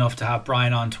lucky enough to have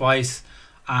Brian on twice,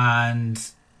 and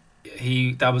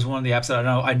that was one of the episodes.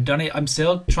 I'm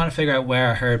still trying to figure out where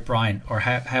I heard Brian or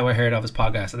how I heard of his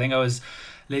podcast. I think I was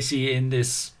literally in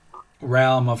this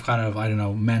realm of kind of, I don't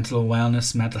know, mental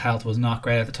wellness, mental health was not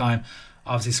great at the time.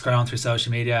 Obviously scrolling through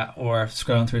social media or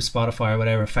scrolling through Spotify or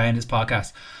whatever, found his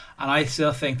podcast. And I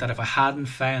still think that if I hadn't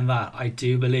found that, I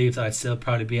do believe that I'd still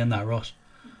probably be in that rut.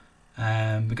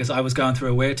 Because I was going through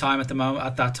a weird time at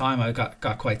that time. I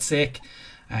got quite sick,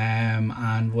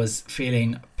 and was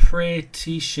feeling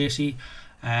pretty shitty.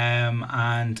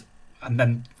 And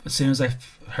then as soon as I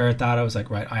heard that, I was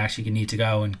like, right, I actually need to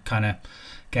go and kind of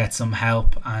get some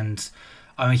help. And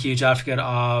I'm a huge advocate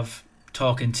of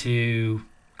talking to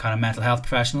kind of mental health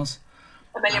professionals.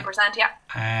 1,000,000%,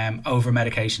 yeah. Over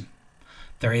medication.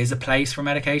 There is a place for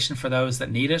medication for those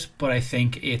that need it, but I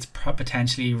think it's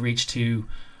potentially reached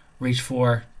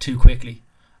for too quickly.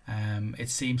 It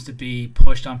seems to be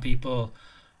pushed on people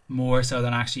more so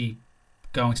than actually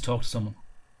going to talk to someone.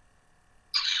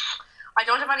 I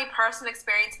don't have any personal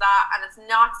experience of that, and it's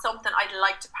not something I'd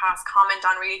like to pass comment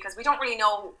on really, because we don't really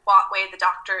know what way the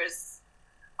doctors,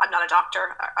 I'm not a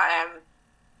doctor,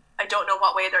 I don't know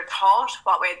what way they're taught,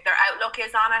 what way their outlook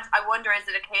is on it. I wonder, is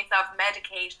it a case of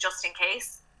medicate just in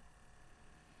case?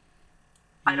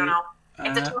 I don't know.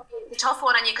 It's a tough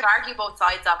one, and you could argue both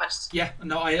sides of it. Yeah,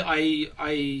 no,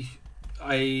 I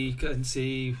can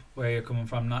see where you're coming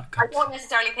from. I don't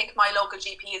necessarily think my local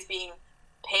GP is being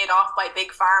paid off by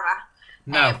Big Pharma.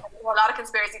 No. A lot of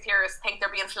conspiracy theorists think they're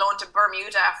being flown to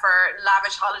Bermuda for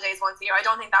lavish holidays once a year. I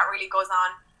don't think that really goes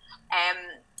on.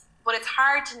 But it's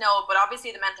hard to know. But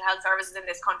obviously the mental health services in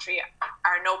this country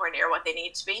are nowhere near what they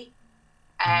need to be.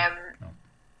 No.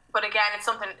 But again, it's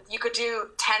something you could do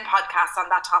 10 podcasts on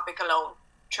that topic alone,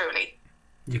 truly.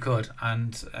 You could.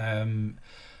 And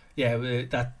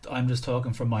that I'm just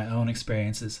talking from my own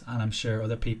experiences, and I'm sure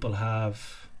other people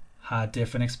have had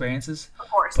different experices. Of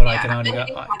course, but yeah. I can only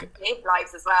save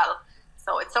lives as well.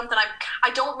 So it's something I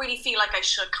don't really feel like I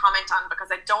should comment on, because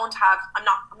I'm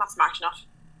not smart enough,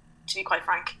 to be quite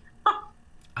frank.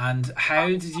 And how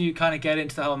did you kind of get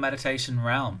into the whole meditation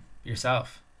realm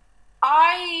yourself?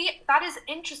 That is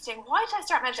interesting. Why did I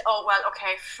start meditating? Oh, well,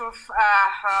 okay.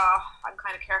 I'm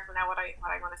kind of careful now what I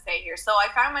want to say here. So I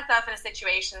found myself in a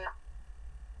situation.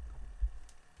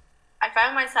 I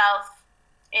found myself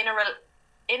in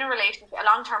a relationship, a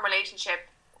long-term relationship,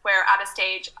 where at a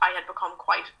stage I had become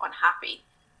quite unhappy.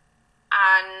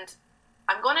 And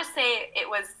I'm going to say it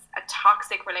was a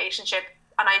toxic relationship.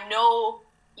 And I know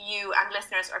you and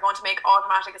listeners are going to make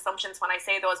automatic assumptions when I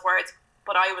say those words,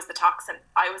 but I was the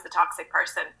toxic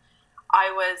person.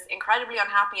 I was incredibly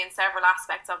unhappy in several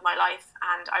aspects of my life,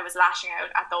 and I was lashing out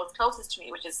at those closest to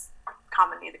me, which is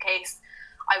commonly the case.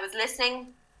 I was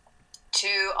listening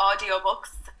to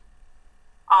audiobooks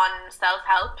on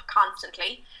self-help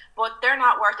constantly, but they're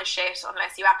not worth a shit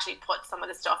unless you actually put some of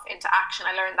the stuff into action.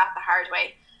 I learned that the hard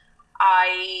way.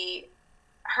 I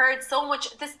heard so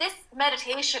much, this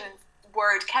meditation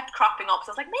word kept cropping up, so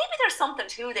I was like, maybe there's something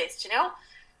to this, you know?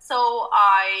 So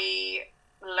I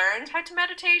learned how to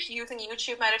meditate using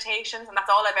YouTube meditations, and that's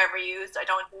all I've ever used. I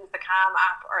don't use the Calm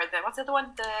app or what's the other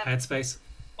one? The Headspace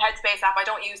app. I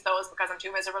don't use those because I'm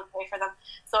too miserable to pay for them.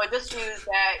 So I just use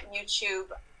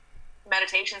YouTube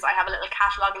meditations. I have a little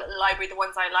catalogue, a little library, the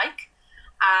ones I like.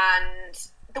 And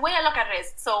the way I look at it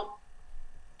is, so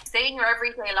say in your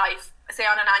everyday life, say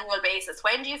on an annual basis,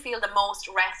 when do you feel the most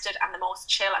rested and the most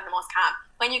chill and the most calm?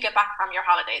 When you get back from your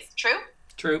holidays. True?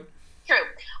 True. True.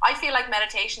 I feel like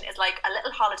meditation is like a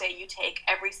little holiday you take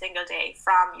every single day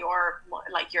from your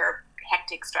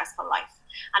hectic, stressful life.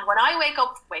 And when I wake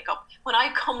up, when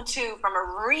I come to from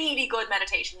a really good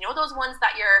meditation, you know those ones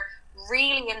that you're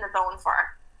really in the zone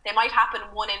for, they might happen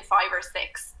 1 in 5 or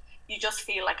 6. You just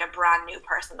feel like a brand new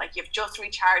person, like you've just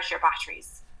recharged your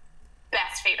batteries.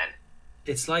 Best feeling.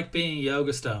 It's like being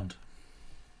yoga stoned.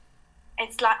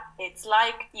 It's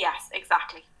like yes,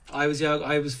 exactly. I was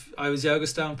yoga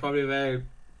stoned probably about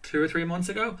 2 or 3 months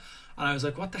ago, and I was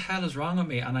like, what the hell is wrong with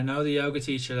me? And I know the yoga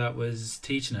teacher that was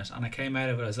teaching it, and I came out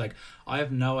of it, I was like, I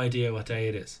have no idea what day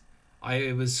it is.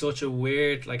 It was such a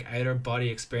weird, like, outer body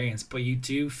experience. But you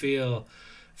do feel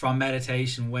from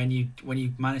meditation, when you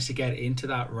manage to get into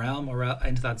that realm or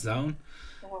into that zone,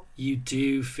 you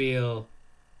do feel,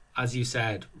 as you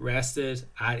said, rested,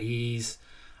 at ease,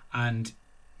 and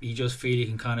you just feel you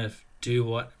can kind of do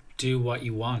what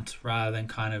you want, rather than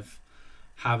kind of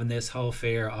having this whole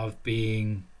fear of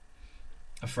being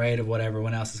afraid of what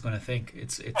everyone else is going to think.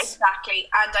 It's exactly.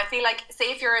 And I feel like,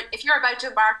 say if you're about to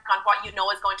embark on what you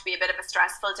know is going to be a bit of a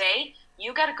stressful day,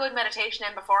 you get a good meditation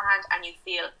in beforehand and you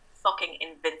feel fucking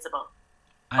invincible.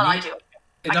 Well, I do.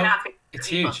 It's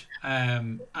huge.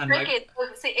 And trick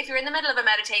is, say if you're in the middle of a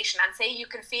meditation and say you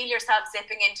can feel yourself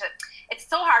zipping into, it's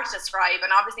so hard to describe,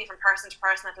 and obviously from person to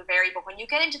person it'll vary, but when you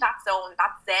get into that zone,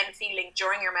 that zen feeling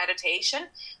during your meditation,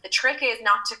 the trick is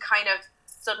not to kind of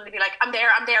suddenly be like, I'm there,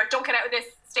 don't get out of this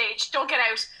stage, don't get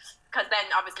out, because then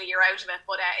obviously you're out of it.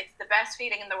 But it's the best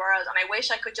feeling in the world, and I wish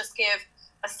I could just give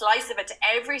a slice of it to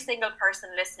every single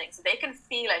person listening so they can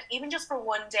feel it, even just for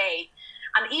one day.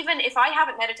 And even if I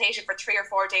haven't meditated for 3 or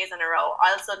 4 days in a row,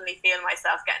 I'll suddenly feel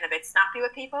myself getting a bit snappy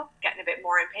with people, getting a bit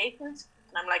more impatient.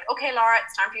 And I'm like, okay, Laura,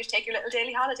 it's time for you to take your little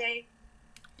daily holiday.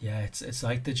 Yeah, it's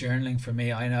like the journaling for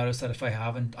me. I noticed that if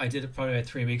I did it probably about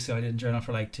 3 weeks ago, I didn't journal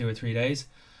for like 2 or 3 days.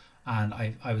 And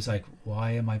I was like,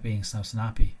 why am I being so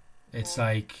snappy? It's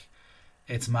like,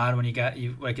 it's mad when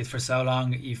it's for so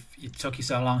long, it took you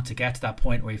so long to get to that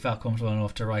point where you felt comfortable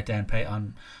enough to write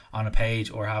down on a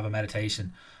page or have a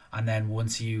meditation. And then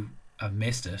once you have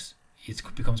missed it, it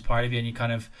becomes part of you, and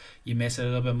you miss it a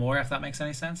little bit more, if that makes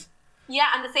any sense. Yeah,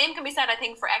 and the same can be said, I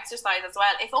think, for exercise as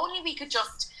well. If only we could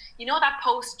just, that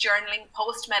post-journaling,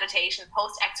 post-meditation,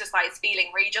 post-exercise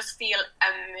feeling where you just feel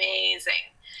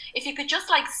amazing. If you could just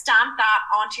like stamp that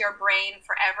onto your brain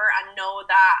forever and know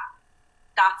that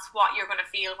that's what you're going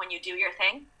to feel when you do your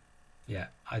thing. Yeah,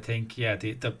 I think, the I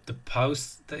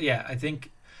think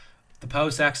the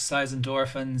post-exercise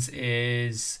endorphins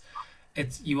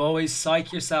you always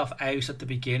psych yourself out at the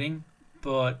beginning,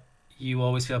 but you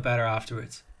always feel better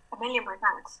afterwards.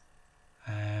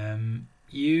 1,000,000%.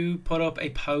 You put up a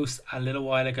post a little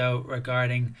while ago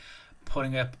regarding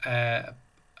putting up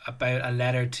about a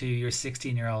letter to your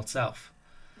 16-year-old self.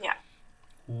 Yeah.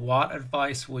 What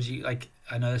advice would you, like,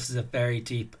 I know this is a very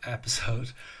deep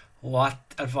episode, what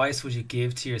advice would you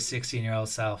give to your 16-year-old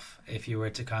self if you were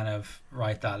to kind of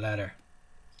write that letter?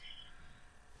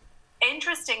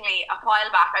 Interestingly, a while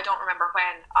back, I don't remember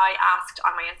when, I asked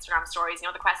on my Instagram stories,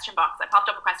 the question box, I popped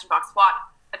up a question box, what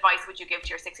advice would you give to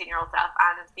your 16-year-old self?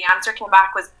 And the answer came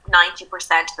back was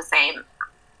 90% the same.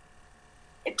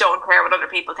 I don't care what other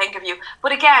people think of you.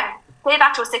 But again, say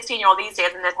that to a 16-year-old these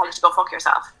days and they'll tell you to go fuck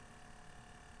yourself.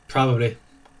 Probably.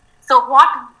 So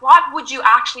what would you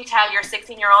actually tell your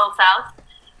 16-year-old self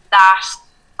that,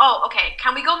 okay,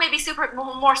 can we go maybe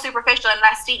more superficial and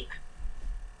less deep?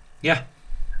 Yeah.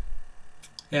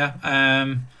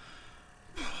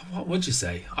 What would you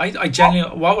say? I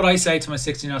genuinely, what would I say to my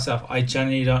 16-year-old self? I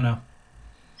genuinely don't know.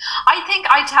 I think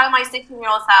I'd tell my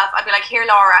 16-year-old self, I'd be like, here,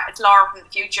 Laura, it's Laura from the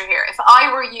future here. If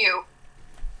I were you,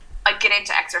 I'd get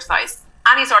into exercise.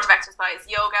 Any sort of exercise,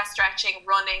 yoga, stretching,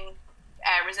 running,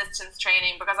 resistance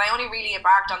training, because I only really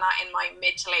embarked on that in my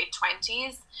mid to late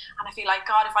 20s. And I feel like,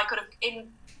 God, if I could have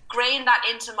ingrained that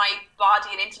into my body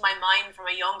and into my mind from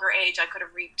a younger age, I could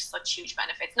have reaped such huge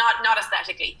benefits. Not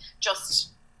aesthetically, just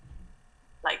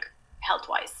like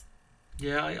health-wise.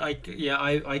 Yeah,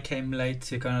 I came late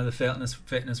to kind of the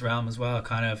fitness realm as well,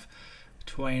 kind of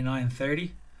 29,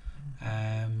 30.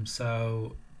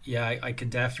 So yeah, I can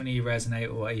definitely resonate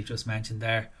with what you just mentioned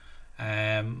there.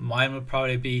 Mine would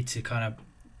probably be to kind of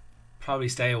probably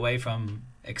stay away from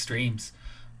extremes,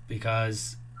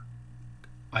 because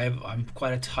I'm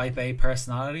quite a type A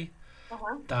personality.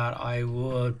 That I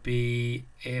would be,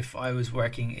 if I was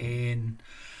working in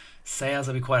sales,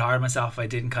 I'd be quite hard on myself if I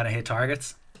didn't kind of hit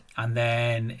targets. And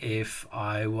then if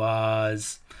I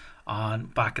was on,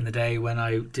 back in the day when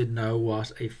I didn't know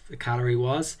what a calorie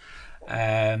was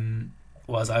I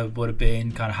would have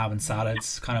been kind of having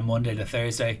salads kind of Monday to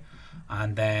Thursday,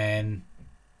 and then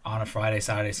on a Friday,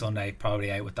 Saturday, Sunday,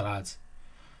 probably out with the lads.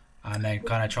 And then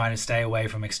kind of trying to stay away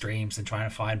from extremes and trying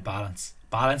to find balance.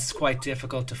 Balance is quite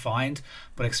difficult to find,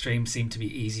 but extremes seem to be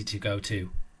easy to go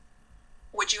to.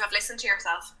 Would you have listened to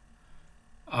yourself?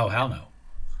 Oh, hell no.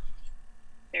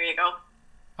 There you go.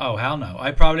 Oh, hell no. I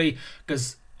probably,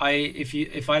 because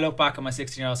if I look back on my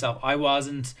 16-year-old self, I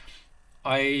went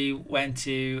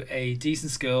to a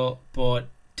decent school, but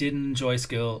didn't enjoy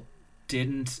school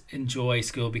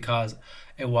because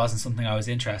it wasn't something I was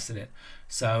interested in.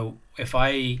 So if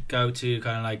I go to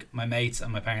kind of like my mates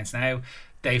and my parents now,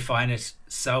 they find it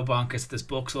so bonkers. There's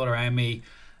books all around me,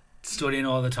 studying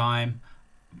all the time,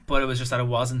 but it was just that it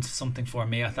wasn't something for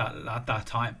me at that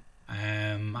time.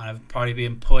 And I've probably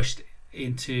been pushed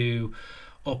into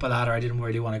up a ladder I didn't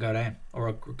really want to go down,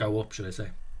 or go up, should I say.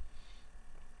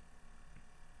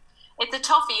 It's a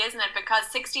toughie, isn't it? Because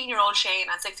 16-year-old Shane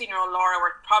and 16-year-old Laura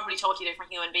were probably totally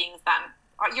different human beings then.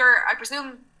 I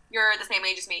presume you're the same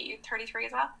age as me. You 33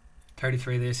 as well?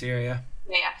 33 this year, yeah.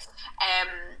 Yeah.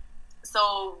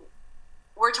 So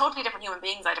we're totally different human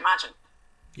beings, I'd imagine.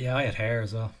 Yeah, I had hair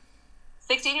as well.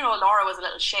 16-year-old Laura was a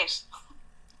little shit.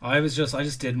 I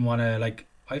just didn't want to, like,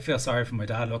 I feel sorry for my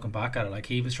dad looking back at it. Like,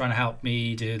 he was trying to help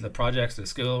me do the projects, the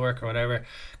schoolwork or whatever,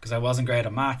 because I wasn't great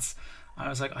at maths. And I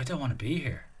was like, I don't want to be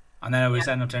here. And then it was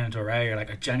ended up turning into a row. You're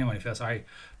like, I genuinely feel sorry.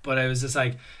 But it was just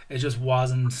like, it just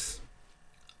wasn't.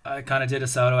 I kind of did a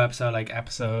solo episode, I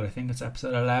think it's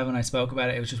episode 11, I spoke about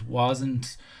it. It just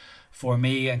wasn't for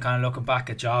me, and kind of looking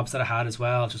back at jobs that I had as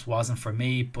well, it just wasn't for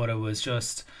me. But it was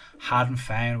just, hadn't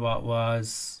found what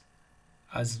was,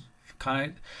 as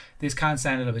kind of, this can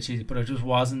sound a little bit cheesy, but it just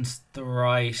wasn't the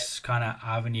right kind of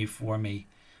avenue for me.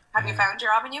 Have you found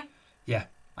your avenue? Yeah,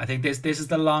 I think this is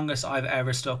the longest I've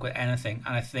ever stuck with anything,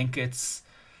 and I think it's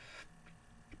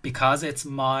because it's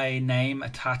my name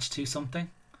attached to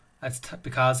something.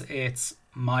 Because it's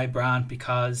my brand,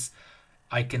 because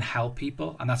I can help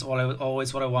people, and that's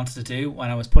always what I wanted to do. When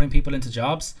I was putting people into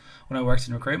jobs, when I worked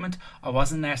in recruitment, I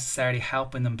wasn't necessarily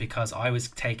helping them because I was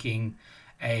taking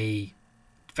a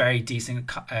very decent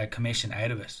commission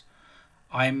out of it.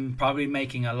 I'm probably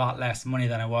making a lot less money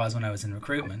than I was when I was in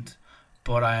recruitment,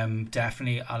 but I'm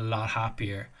definitely a lot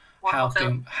happier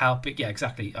helping. Yeah,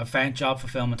 exactly. I've found job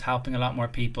fulfillment, helping a lot more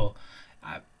people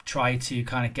try to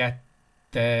kind of get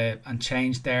and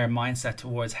change their mindset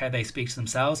towards how they speak to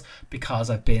themselves, because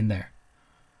I've been there.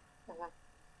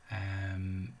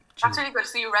 That's really good.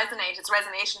 So you resonate. It's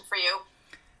resonation for you.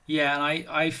 Yeah, and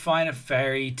I find it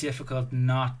very difficult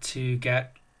not to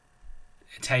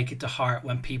take it to heart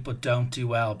when people don't do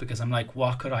well, because I'm like,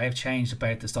 what could I have changed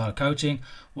about the style of coaching?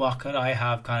 What could I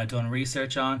have kind of done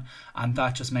research on? And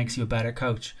that just makes you a better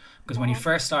coach. Because when you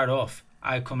first start off,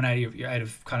 coming out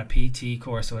of kind of PT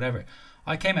course or whatever,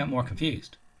 I came out more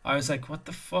confused. I was like, what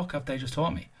the fuck have they just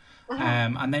taught me?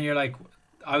 And then you're like,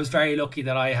 I was very lucky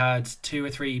that I had 2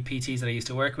 or 3 PTs that I used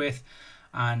to work with,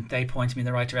 and they pointed me in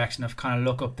the right direction of kind of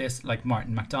look up this, like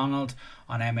Martin McDonald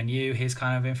on MNU, his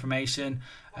kind of information,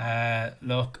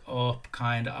 look up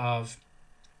kind of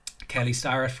Kelly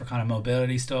Starrett for kind of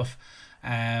mobility stuff,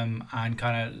 and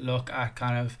kind of look at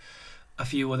kind of a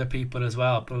few other people as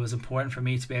well. But it was important for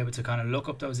me to be able to kind of look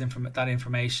up that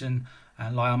information,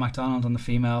 and Lyle McDonald on the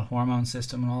female hormone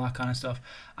system and all that kind of stuff.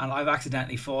 And I've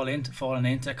accidentally fallen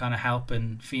into kind of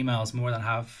helping females more than I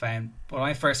have found. When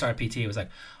I first started PT, it was like,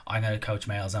 I'm going to coach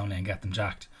males only and get them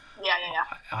jacked. Yeah.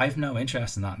 I've no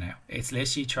interest in that now. It's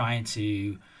literally trying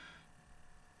to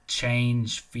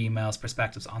change females'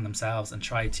 perspectives on themselves and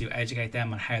try to educate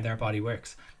them on how their body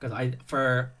works. Because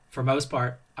for most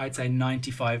part, I'd say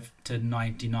 95 to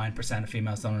 99% of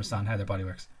females don't understand how their body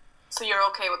works. So you're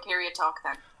okay with period talk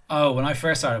then? Oh, when I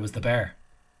first started, it was the bear.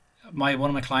 One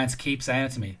of my clients keeps saying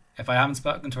it to me. If I haven't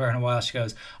spoken to her in a while, she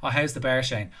goes, oh, how's the bear,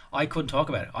 Shane? I couldn't talk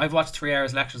about it. I've watched 3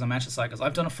 hours lectures on menstrual cycles.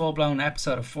 I've done a full-blown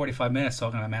episode of 45 minutes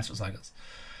talking about menstrual cycles.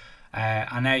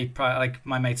 And now, like,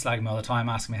 my mates slag me all the time,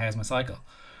 asking me how's my cycle.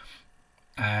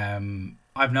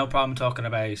 I've no problem talking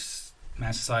about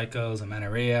menstrual cycles and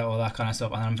amenorrhea, all that kind of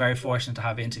stuff. And I'm very fortunate to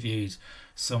have interviewed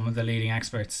some of the leading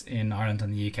experts in Ireland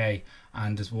and the UK.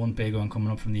 And there's one big one coming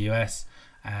up from the US,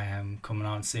 coming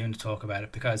on soon to talk about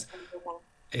it, because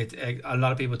a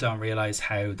lot of people don't realize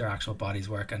how their actual bodies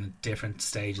work in different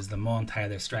stages of the month, how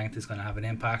their strength is going to have an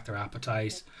impact, their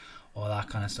appetite, all that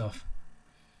kind of stuff.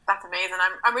 That's amazing.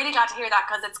 I'm really glad to hear that,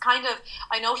 because it's kind of,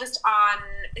 I noticed on,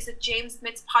 is it James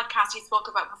Smith's podcast he spoke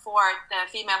about before, the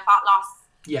female fat loss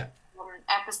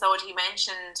episode, he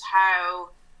mentioned how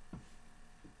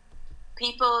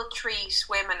people treat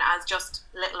women as just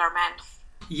littler men.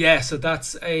 Yeah, so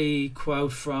that's a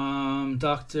quote from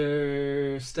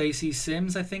Dr. Stacey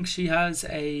Sims. I think she has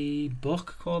a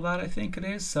book called that, I think it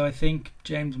is. So I think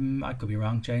James, I could be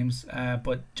wrong, James,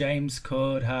 but James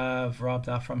could have robbed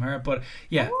that from her. But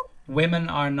yeah, women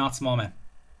are not small men.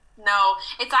 No,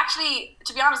 it's actually,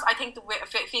 to be honest, I think the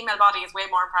female body is way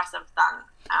more impressive than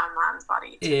a man's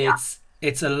body.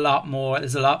 It's a lot more.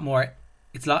 There's a lot more.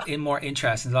 It's a lot more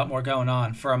interesting. There's a lot more going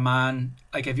on for a man.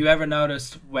 Like, have you ever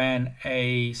noticed when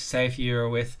say if you're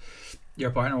with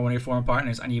your partner or one of your former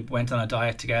partners and you went on a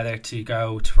diet together to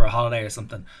go for a holiday or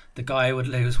something, the guy would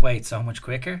lose weight so much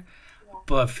quicker. Yeah.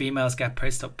 But females get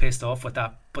pissed off with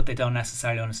that, but they don't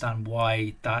necessarily understand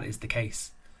why that is the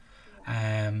case.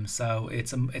 So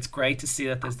it's great to see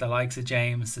that there's the likes of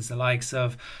James, there's the likes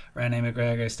of Renee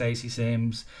McGregor, Stacey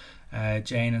Sims,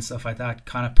 Jane and stuff like that,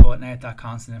 kind of putting out that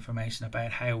constant information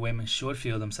about how women should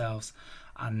feel themselves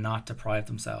and not deprive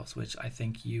themselves, which I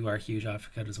think you are a huge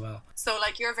advocate as well. So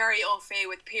like, you're very au fait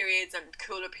with periods and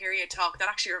cool with period talk. That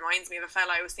actually reminds me of a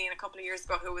fella I was seeing a couple of years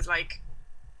ago who was like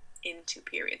into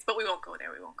periods, but we won't go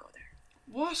there.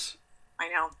 What? I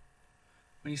know.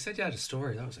 When you said you had a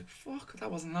story, I was like, fuck, I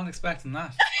was not expecting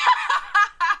that.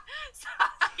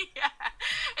 Yeah,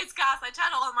 it's gas. I tell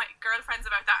all my girlfriends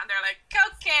about that and they're like,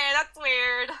 okay, that's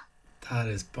weird. That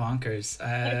is bonkers.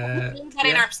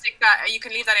 You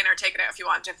can leave that in or take it out if you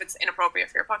want, if it's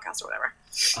inappropriate for your podcast or whatever.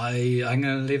 I'm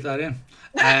going to leave that in.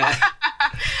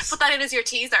 Put that in as your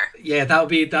teaser. Yeah, that would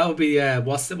be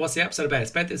what's the episode about?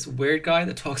 It's about this weird guy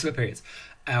that talks about periods.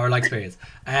 Or likes periods.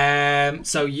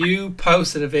 So you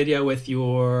posted a video with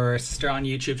your sister on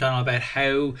YouTube channel about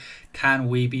how can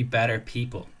we be better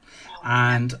people.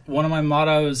 And one of my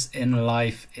mottos in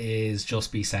life is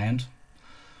just be sound.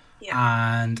 Yeah.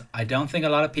 And I don't think a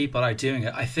lot of people are doing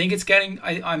it. I think it's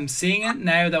I'm seeing it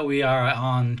now that we are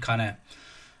on kind of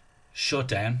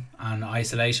shutdown and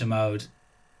isolation mode.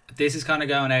 This is kind of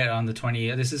going out on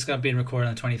this is going to be recorded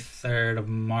on the 23rd of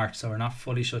March, so we're not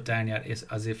fully shut down yet,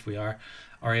 as if we are,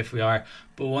 or if we are.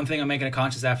 But one thing I'm making a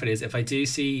conscious effort is, if I do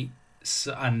see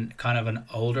kind of an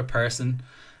older person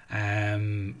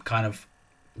kind of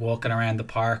walking around the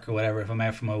park or whatever, if I'm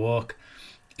out for my walk,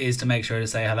 is to make sure to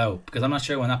say hello, because I'm not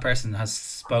sure when that person has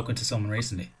spoken to someone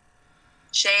recently.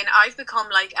 Shane, I've become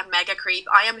like a mega creep.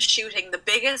 I am shooting the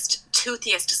biggest,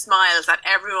 toothiest smiles at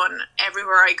everyone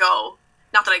everywhere I go.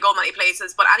 Not that I go many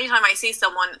places, but anytime I see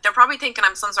someone, they're probably thinking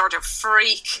I'm some sort of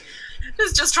freak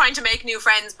who's just trying to make new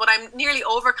friends, but I'm nearly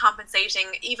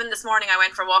overcompensating. Even this morning I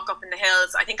went for a walk up in the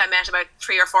hills. I think I met about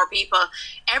 3 or 4 people.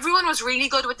 Everyone was really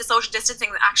good with the social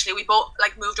distancing. Actually, we both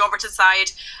like moved over to the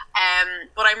side,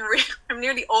 but I'm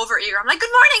nearly over eager. I'm like,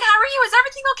 good morning, how are you? Is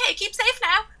everything okay? Keep safe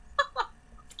now.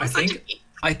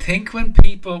 I think when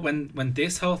people, when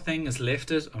this whole thing is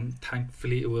lifted, and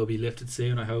thankfully it will be lifted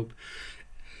soon, I hope,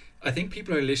 I think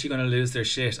people are literally going to lose their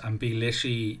shit and be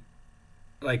literally,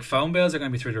 like, phone bills are going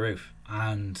to be through the roof,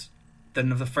 and then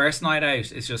the first night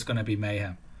out is just going to be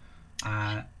mayhem.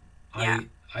 I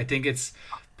think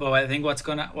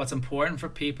what's important for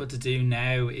people to do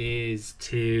now is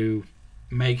to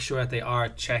make sure that they are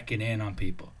checking in on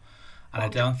people, and I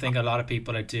don't think a lot of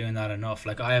people are doing that enough.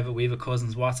 Like, we have a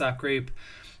cousins WhatsApp group.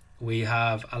 We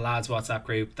have a lads WhatsApp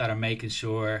group that are making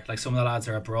sure, like, some of the lads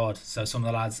are abroad, so some of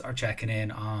the lads are checking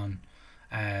in on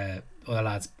other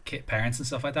lads' parents and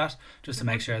stuff like that, just to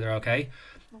make sure they're okay.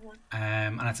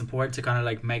 And it's important to kind of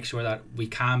like make sure that we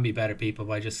can be better people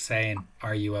by just saying,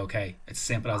 are you okay? It's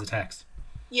simple as a text.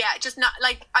 Yeah, just not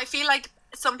like, I feel like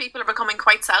some people are becoming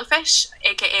quite selfish,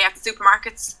 aka at the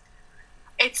supermarkets.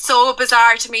 It's so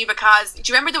bizarre to me, because do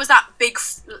you remember there was that big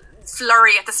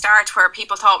flurry at the start where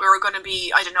people thought we were going to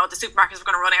be, I don't know, the supermarkets were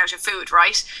going to run out of food,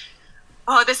 right?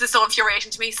 Oh, this is so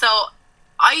infuriating to me. So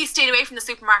I stayed away from the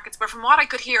supermarkets, but from what I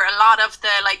could hear, a lot of the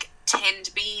like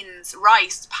tinned beans,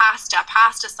 rice,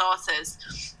 pasta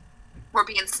sauces were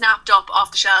being snapped up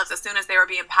off the shelves as soon as they were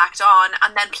being packed on,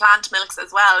 and then plant milks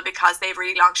as well, because they have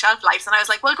really long shelf lives. And I was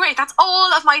like, well, great, that's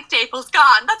all of my staples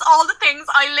gone. That's all the things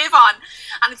I live on.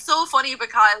 And it's so funny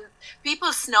because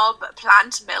people snub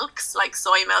plant milks like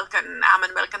soy milk and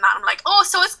almond milk and that. I'm like, oh,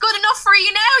 so it's good enough for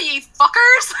you now, you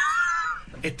fuckers.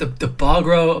 The bog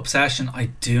roll obsession I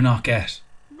do not get.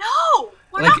 No,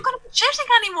 we're not going to be shitting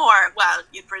anymore. Well,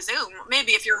 you'd presume.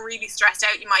 Maybe if you're really stressed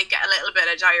out, you might get a little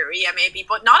bit of diarrhea, maybe,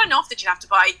 but not enough that you have to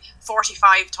buy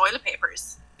 45 toilet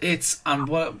papers. And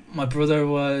what my brother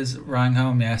rang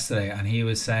home yesterday, and he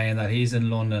was saying that he's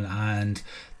in London and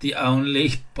the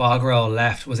only bog roll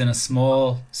left was in a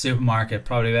small supermarket,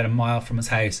 probably about a mile from his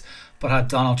house, but had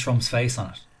Donald Trump's face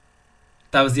on it.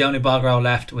 That was the only bog roll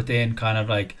left within kind of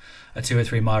like a 2 or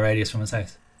 3 mile radius from his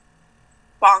house.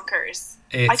 bonkers.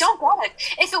 I It's don't get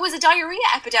it. If it was a diarrhea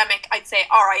epidemic, I'd say,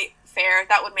 all right, fair,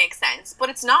 that would make sense. But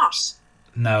it's not.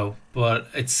 no, but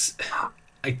it's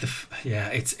like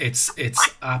it's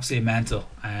absolutely mental.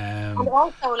 And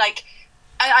also, like,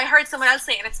 I heard someone else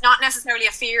saying it's not necessarily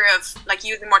a fear of like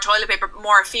using more toilet paper, but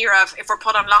more a fear of if we're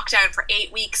put on lockdown for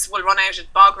 8 weeks, we'll run out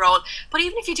of bog roll. But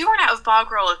even if you do run out of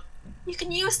bog roll, you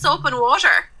can use soap and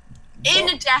water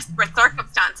in desperate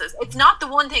circumstances. It's not the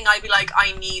one thing I'd be like,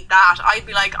 I need that. I'd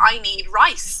be like, I need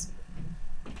rice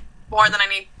more than I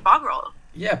need bog roll.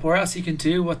 Yeah, but or else you can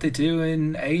do what they do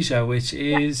in Asia, which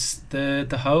is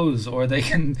the hose, or they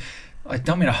can. I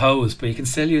don't mean a hose, but you can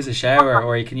still use a shower,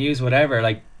 or you can use whatever.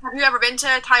 Like, Have you ever been to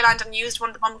Thailand and used one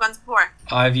of the bum guns before?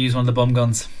 I've used one of the bum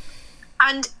guns.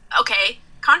 And okay,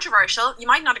 controversial, you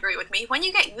might not agree with me. When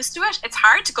you get used to it, it's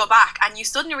hard to go back, and you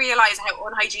suddenly realise how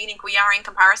unhygienic we are in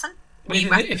comparison.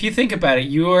 If you think about it,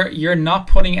 you're not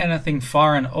putting anything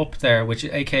foreign up there, which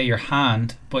aka your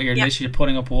hand, but you're literally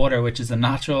putting up water, which is a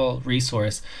natural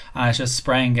resource, and it's just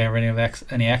spraying, getting rid of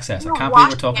any excess. I can't believe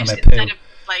we're talking about poo. Instead of,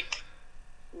 like,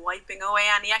 wiping away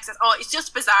any excess. Oh, it's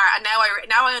just bizarre. And now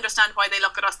I understand why they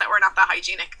look at us that we're not that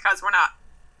hygienic, because we're not.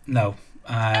 No,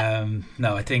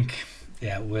 no. I think,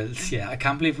 I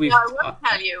can't believe we've. I will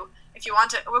tell you, if you want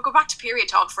to, we'll go back to period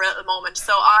talk for a little moment.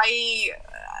 So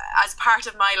as part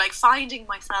of my like finding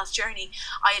myself journey,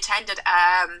 I attended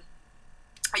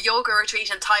a yoga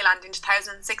retreat in Thailand in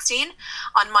 2016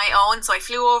 on my own. So I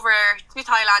flew over to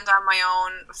Thailand on my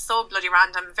own. It was so bloody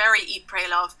random, very eat, pray,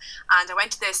 love. And I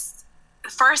went to this the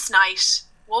first night,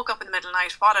 woke up in the middle of the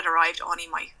night, what had arrived, only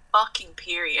my fucking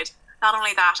period. Not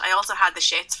only that, I also had the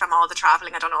shits from all the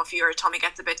travelling. I don't know if your tummy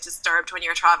gets a bit disturbed when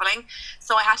you're travelling.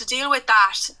 So I had to deal with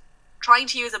that, trying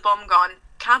to use a bum gun,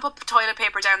 can't put toilet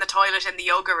paper down the toilet in the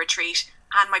yoga retreat,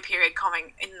 and my period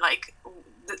coming in like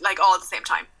all at the same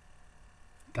time.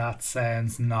 That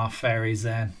sounds not very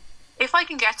zen. If I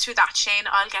can get through that, Shane,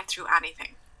 I'll get through anything.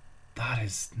 That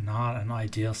is not an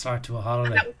ideal start to a holiday.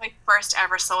 And that was my first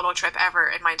ever solo trip ever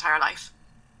in my entire life.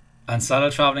 And solo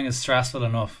travelling is stressful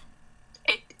enough.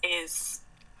 It is.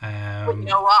 But you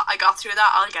know what? I got through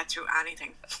that. I'll get through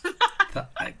anything.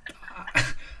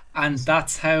 And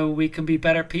that's how we can be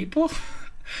better people?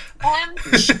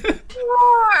 Sure.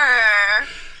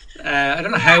 I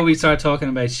don't know how we started talking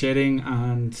about shitting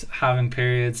and having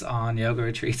periods on yoga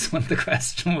retreats when the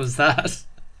question was that.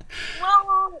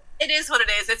 Well, it is what it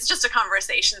is. It's just a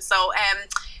conversation. So,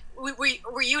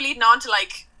 were you leading on to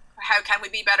like how can we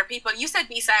be better people? You said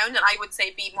be sound, and I would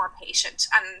say be more patient,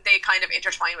 and they kind of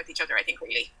intertwine with each other, I think,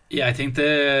 really. Yeah, I think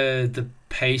the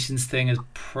patience thing is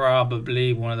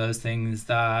probably one of those things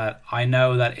that I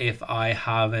know that if I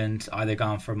haven't either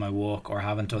gone for my walk or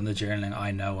haven't done the journaling,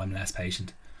 I know I'm less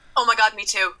patient. Oh my God, me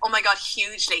too. Oh my God,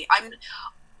 hugely. I'm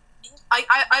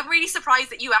really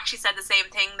surprised that you actually said the same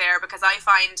thing there, because I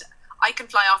find I can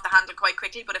fly off the handle quite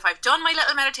quickly, but if I've done my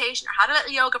little meditation or had a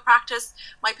little yoga practice,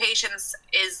 my patience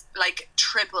is like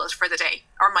tripled for the day,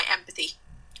 or my empathy.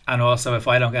 And also, if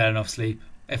I don't get enough sleep,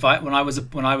 when I was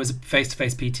a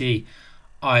face-to-face PT,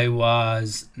 I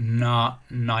was not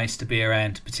nice to be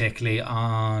around, particularly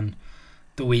on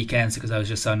the weekends, because I was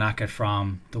just so knackered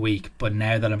from the week. But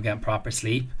now that I'm getting proper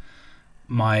sleep,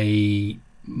 my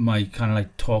kind of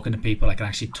like talking to people, I can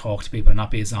actually talk to people and not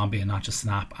be a zombie and not just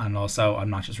snap. And also, I'm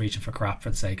not just reaching for crap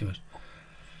for the sake of it.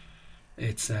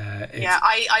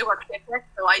 I work shift work,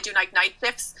 so I do like night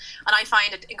shifts, and I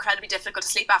find it incredibly difficult to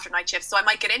sleep after night shifts. So I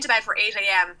might get into bed for 8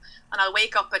 a.m. and I'll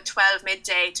wake up at 12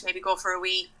 midday to maybe go for a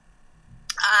wee,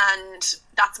 and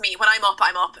that's me. When I'm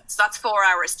up. So that's 4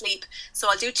 hours sleep. So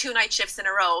I'll do 2 night shifts in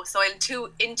a row. So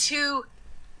in two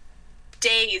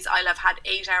days I'll have had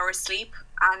 8 hours sleep,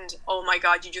 and oh my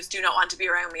God, you just do not want to be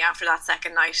around me after that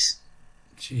second night.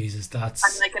 Jesus, I'm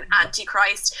like an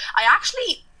antichrist. I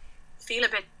actually feel a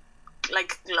bit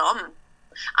like glum, and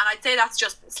I'd say that's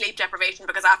just sleep deprivation,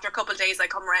 because after a couple of days I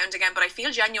come around again, but I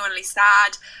feel genuinely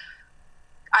sad.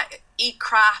 I eat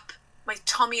crap, my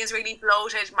tummy is really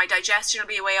bloated, my digestion will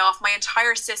be way off, my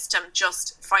entire system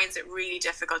just finds it really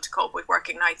difficult to cope with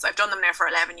working nights. I've done them now for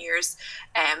 11 years,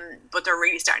 but they're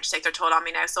really starting to take their toll on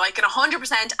me now, so I can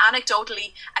 100%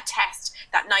 anecdotally attest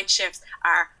that night shifts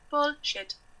are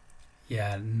bullshit.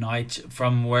 Yeah,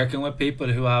 from working with people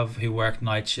who work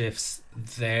night shifts,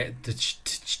 I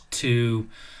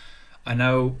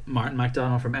know Martin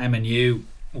McDonald from M&U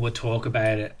would talk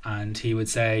about it, and he would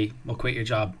say, well, quit your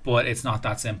job, but it's not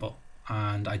that simple.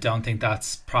 And I don't think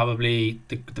that's probably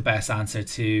the best answer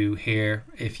to hear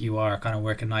if you are kind of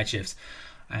working night shifts.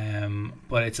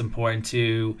 But it's important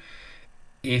to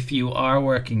if you are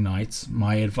working nights,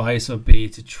 my advice would be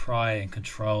to try and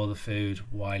control the food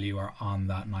while you are on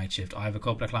that night shift. I have a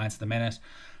couple of clients at the minute,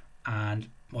 and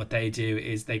what they do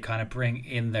is they kind of bring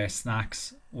in their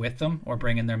snacks with them or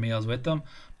bring in their meals with them,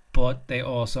 but they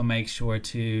also make sure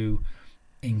to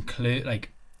include,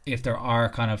 like, if there are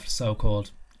kind of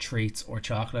so-called treats or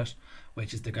chocolate,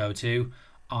 which is the go-to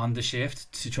on the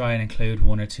shift, to try and include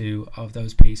one or two of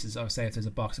those pieces. Or say if there's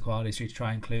a box of Quality Street,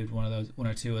 try and include one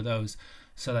or two of those,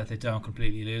 so that they don't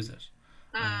completely lose it.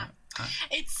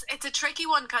 It's a tricky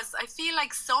one, because I feel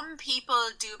like some people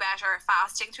do better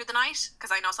fasting through the night,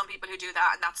 because I know some people who do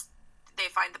that, and they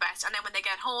find the best. And then when they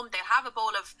get home, they'll have a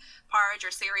bowl of porridge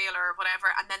or cereal or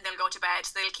whatever, and then they'll go to bed.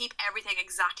 So they'll keep everything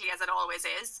exactly as it always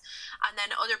is. And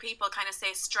then other people kind of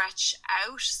say stretch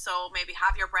out, so maybe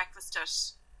have your breakfast at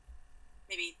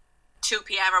maybe 2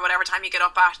 p.m. or whatever time you get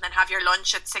up at, and then have your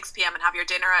lunch at 6 p.m. and have your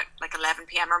dinner at like 11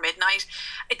 p.m. or midnight.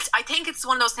 I think it's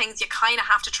one of those things you kind of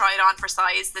have to try it on for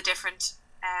size, the different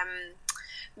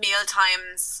meal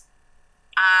times.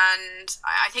 And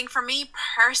I think for me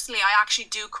personally, I actually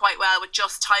do quite well with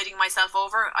just tiding myself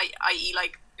over. I eat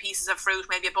like pieces of fruit,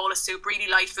 maybe a bowl of soup, really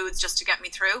light foods just to get me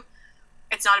through.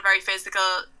 It's not a very physical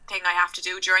thing I have to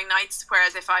do during nights,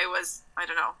 whereas if I was, I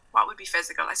don't know, what would be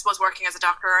physical? I suppose working as a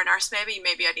doctor or a nurse, maybe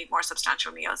I need more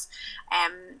substantial meals.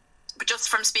 But just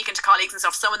from speaking to colleagues and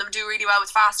stuff, some of them do really well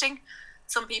with fasting.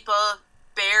 Some people are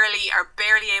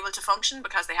barely able to function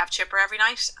because they have chipper every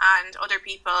night, and other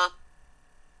people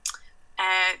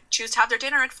choose to have their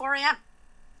dinner at 4 a.m.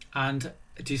 And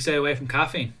do you stay away from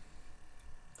caffeine?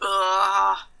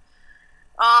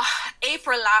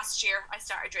 April last year I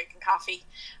started drinking coffee,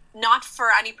 not for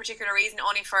any particular reason,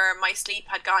 only for my sleep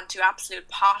had gone to absolute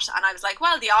pot, and I was like,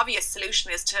 well, the obvious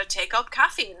solution is to take up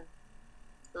caffeine.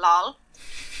 Lol.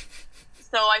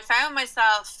 So I found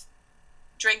myself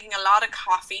drinking a lot of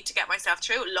coffee to get myself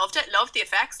through. Loved it, loved the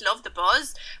effects, loved the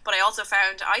buzz, but I also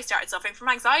found I started suffering from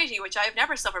anxiety, which I have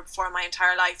never suffered before in my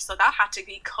entire life, so that had to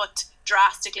be cut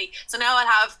drastically. So now I'll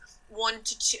have 1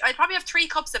 to 2, I'd probably have 3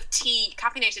 cups of tea,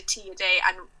 caffeinated tea a day,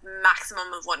 and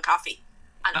maximum of 1 coffee,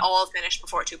 and all finished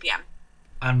before 2 p.m.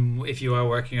 And if you are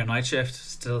working a night shift,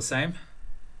 still the same?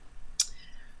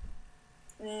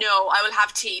 No, I will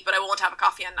have tea, but I won't have a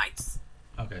coffee on nights.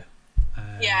 Okay.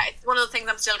 Yeah, it's one of the things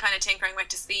I'm still kind of tinkering with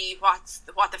to see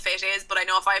what the fit is, but I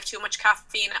know if I have too much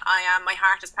caffeine, my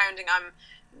heart is pounding,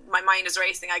 my mind is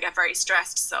racing, I get very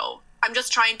stressed, so I'm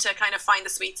just trying to kind of find the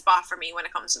sweet spot for me when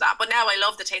it comes to that. But now I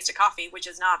love the taste of coffee, which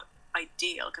is not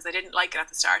ideal because I didn't like it at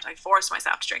the start. I forced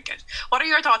myself to drink it. What are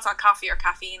your thoughts on coffee or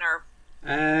caffeine? Or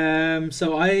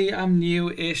so I am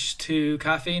new-ish to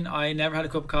caffeine. I never had a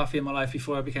cup of coffee in my life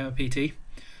before I became a PT.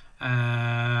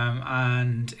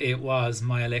 And it was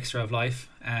my elixir of life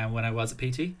when I was a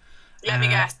PT. Let me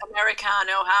guess,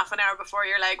 Americano half an hour before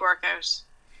your leg workout.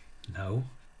 No.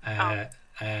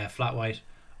 Flat white,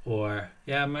 or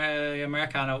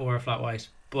Americano or a flat white.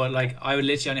 But like, I would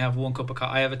literally only have 1 cup of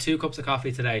coffee. I have 2 cups of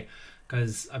coffee today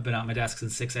because I've been at my desk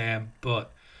since 6 a.m.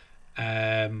 But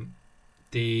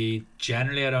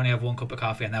generally I'd only have 1 cup of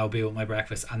coffee, and that would be with my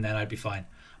breakfast, and then I'd be fine.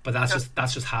 But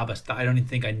that's just habit. I don't even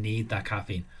think I need that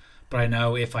caffeine. But I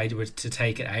know if I were to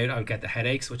take it out, I would get the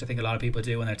headaches, which I think a lot of people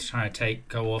do when they're trying to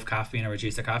go off caffeine or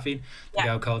reduce their caffeine. They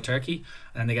go cold turkey,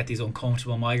 and then they get these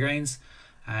uncomfortable migraines,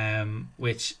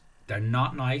 which they're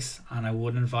not nice, and I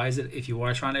wouldn't advise it. If you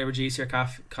are trying to reduce your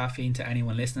caffeine, to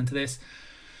anyone listening to this,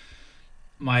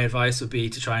 my advice would be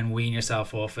to try and wean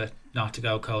yourself off it, not to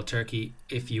go cold turkey.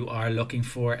 If you are looking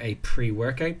for a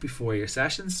pre-workout before your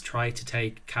sessions, try to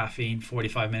take caffeine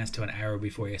 45 minutes to an hour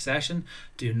before your session.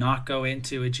 Do not go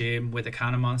into a gym with a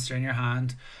can of Monster in your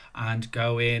hand and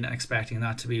go in expecting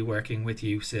that to be working with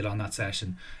you still on that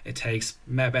session. It takes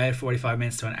about 45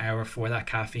 minutes to an hour for that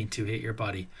caffeine to hit your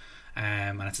body.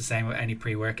 And it's the same with any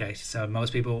pre-workout. So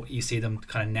most people, you see them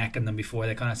kind of necking them before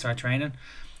they kind of start training.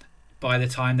 By the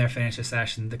time they're finished a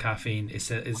session, the caffeine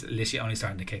is literally only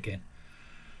starting to kick in.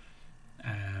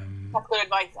 That's good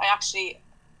advice.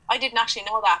 I didn't actually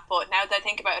know that, but now that I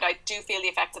think about it, I do feel the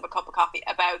effects of a cup of coffee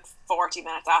about 40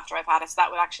 minutes after I've had it, so that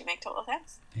would actually make total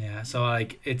sense. Yeah, so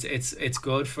like it's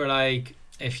good for like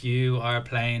if you are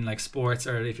playing like sports,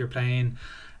 or if you're playing.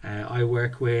 I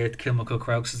work with Kilmacud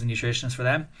Crokes as a nutritionist for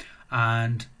them,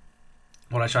 and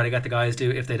what I try to get the guys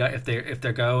do if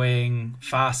they're going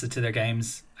fasted to their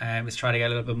games, is try to get a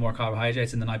little bit more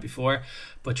carbohydrates in the night before,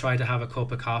 but try to have a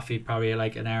cup of coffee probably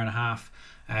like an hour and a half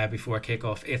before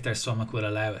kickoff if their stomach will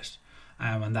allow it,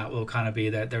 and that will kind of be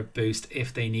their boost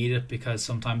if they need it, because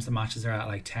sometimes the matches are at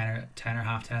like 10 or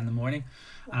half 10 in the morning,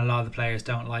 and a lot of the players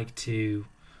don't like to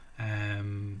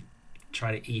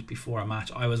try to eat before a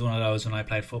match. I was one of those when I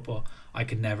played football. I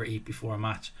could never eat before a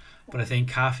match. But I think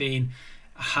caffeine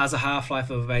has a half-life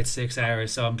of about 6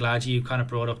 hours, so I'm glad you kind of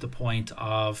brought up the point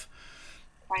of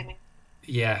Timing.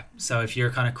 yeah, so if you're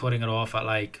kind of cutting it off at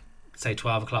like say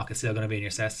 12 o'clock, it's still going to be in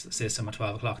your system at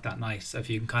 12 o'clock that night. So if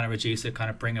you can kind of reduce it, kind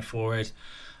of bring it forward,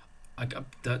 like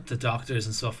the doctors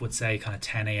and stuff would say kind of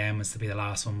 10 a.m. is to be the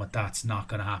last one, but that's not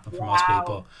going to happen for most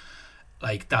people.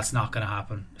 Like, that's not going to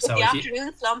happen. So the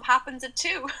afternoon slump happens at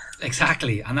 2.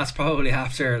 Exactly, and that's probably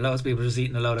after loads of people just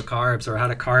eating a load of carbs or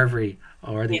had a carvery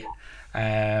already.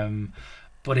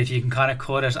 But if you can kind of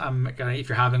cut it, if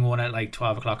you're having one at like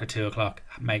 12 o'clock or 2 o'clock,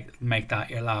 make that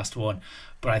your last one.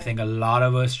 But I think a lot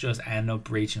of us just end up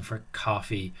reaching for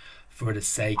coffee for the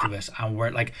sake of it. And we're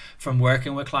like, from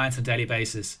working with clients on a daily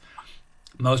basis,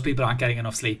 most people aren't getting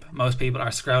enough sleep. Most people are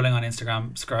scrolling on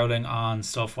Instagram, scrolling on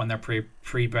stuff when they're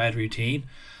pre-bred routine.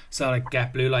 So like,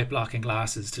 get blue light blocking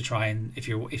glasses to try and if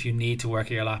you need to work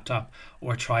at your laptop,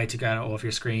 or try to get it off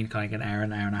your screen kind of an hour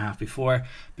and a half before,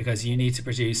 because you need to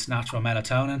produce natural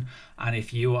melatonin. And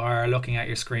if you are looking at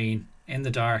your screen in the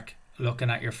dark, looking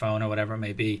at your phone or whatever it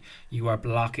may be, you are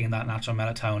blocking that natural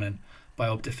melatonin by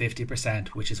up to 50%,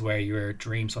 which is where your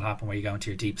dreams will happen, where you go into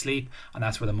your deep sleep, and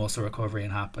that's where the muscle recovery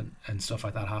and stuff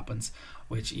like that happens,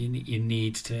 which you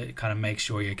need to kind of make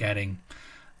sure you're getting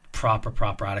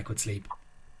proper adequate sleep.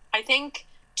 I think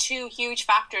 2 huge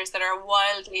factors that are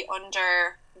wildly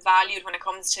undervalued when it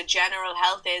comes to general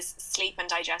health is sleep and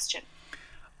digestion.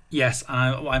 Yes,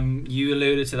 and you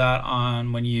alluded to that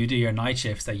on when you do your night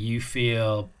shifts, that you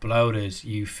feel bloated,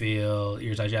 you feel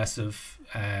your digestive,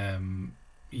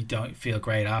 you don't feel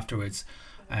great afterwards.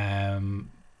 How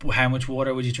much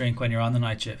water would you drink when you're on the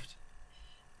night shift?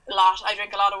 A lot. I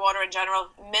drink a lot of water in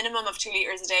general, minimum of 2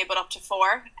 liters a day, but up to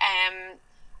 4.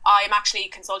 I'm actually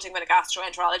consulting with a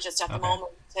gastroenterologist at the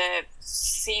moment to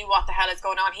see what the hell is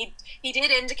going on. He did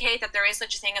indicate that there is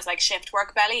such a thing as like shift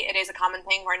work belly. It is a common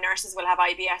thing where nurses will have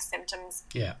IBS symptoms.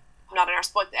 Yeah. I'm not a nurse,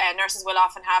 but nurses will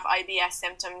often have IBS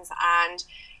symptoms, and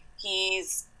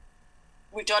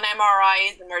we've done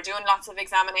MRIs and we're doing lots of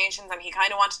examinations, and he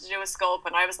kind of wanted to do a scope,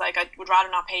 and I was like, I would rather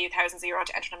not pay you €1,000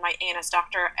 to enter in my anus,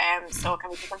 doctor. So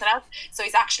can we do something else? So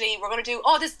we're going to do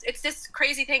it's this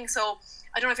crazy thing. So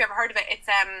I don't know if you ever heard of it. It's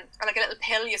like a little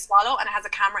pill you swallow, and it has a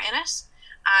camera in it,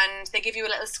 and they give you a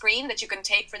little screen that you can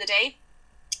take for the day.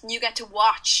 You get to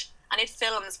watch, and it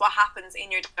films what happens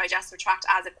in your digestive tract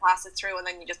as it passes through, and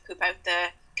then you just poop out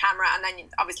the camera, and then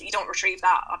obviously you don't retrieve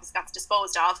that. Obviously that's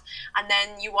disposed of, and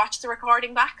then you watch the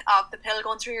recording back of the pill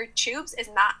going through your tubes.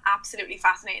 Isn't that absolutely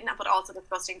fascinating? But also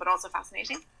disgusting, but also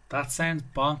fascinating. That sounds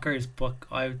bonkers, but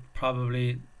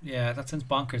that sounds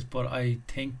bonkers, but I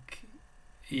think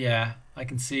I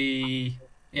can see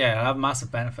it'll have a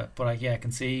massive benefit, but I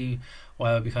can see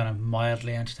why it would be kind of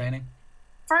mildly entertaining.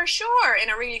 For sure, in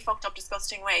a really fucked up,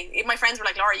 disgusting way. My friends were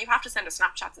like, Laura, you have to send a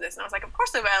Snapchat to this. And I was like, of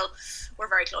course I will. We're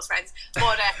very close friends.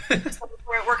 But so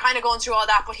we're kind of going through all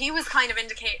that. But he was kind of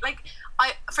indicating, like,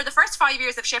 for the first 5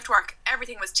 years of shift work,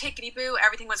 everything was tickety-boo,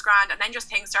 everything was grand. And then just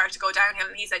things started to go downhill.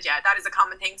 And he said, yeah, that is a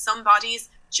common thing. Some bodies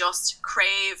just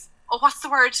crave, what's the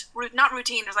word? Not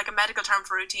routine. There's like a medical term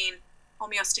for routine.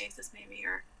 Homeostasis, maybe,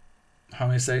 or...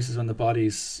 Homeostasis when the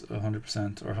body's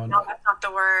 100% or 100%. No, that's not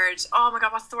the word. Oh my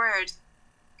God, what's the word?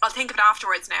 I'll think of it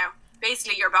afterwards now.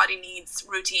 Basically, your body needs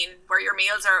routine where your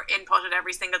meals are inputted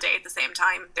every single day at the same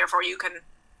time. Therefore, you can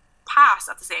pass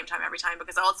at the same time every time.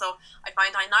 Because also, I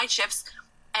find on night shifts,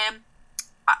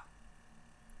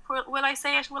 will I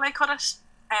say it? Will I cut it?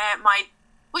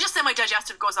 We'll just say my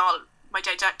digestion goes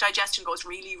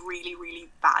really, really, really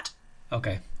bad.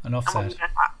 Okay, enough said.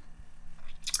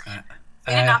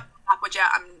 But yeah,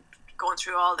 I'm going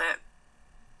through all the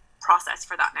process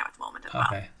for that now at the moment as well.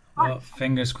 Okay. Well,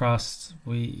 fingers crossed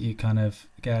you kind of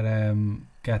get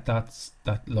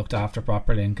that looked after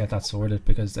properly and get that sorted,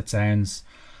 because it sounds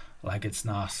like it's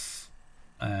not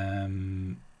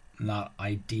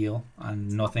ideal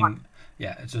and nothing.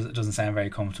 Yeah, it doesn't sound very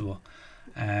comfortable.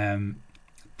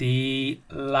 The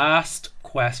last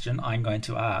question I'm going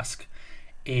to ask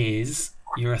is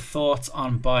your thoughts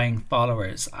on buying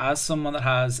followers. As someone that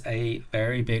has a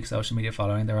very big social media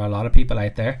following, there are a lot of people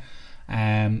out there.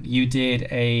 You did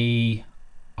a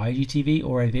IGTV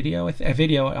or a video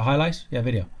highlight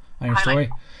on your story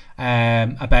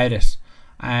about it.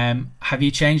 Have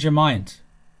you changed your mind?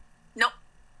 No,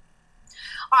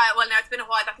 Well, now it's been a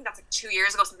while. I think that's like 2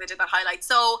 years ago since I did that highlight.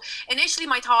 So initially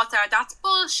my thoughts are that's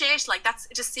bullshit. Like that's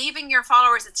deceiving your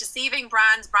followers. It's deceiving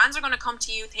brands. Brands are going to come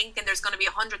to you thinking there's going to be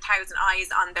 100,000 eyes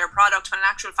on their product, when in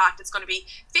actual fact it's going to be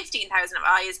 15,000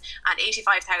 eyes and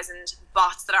 85,000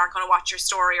 bots that aren't going to watch your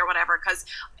story or whatever. Because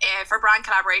for brand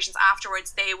collaborations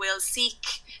afterwards, they will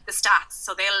seek the stats.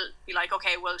 So they'll be like,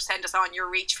 okay, well, send us on your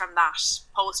reach from that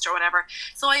post or whatever.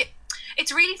 So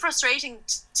it's really frustrating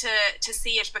to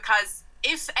see it, because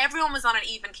if everyone was on an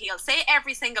even keel, say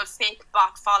every single fake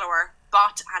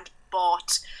bot and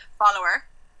bought follower,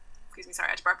 excuse me, sorry,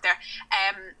 I had to burp there,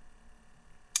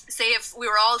 say if we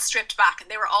were all stripped back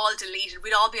and they were all deleted,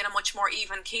 we'd all be on a much more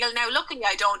even keel. Now, luckily,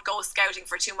 I don't go scouting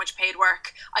for too much paid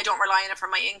work. I don't rely on it for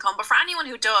my income. But for anyone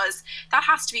who does, that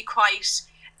has to be quite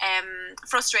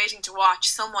frustrating to watch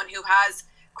someone who has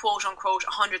quote unquote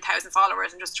 100,000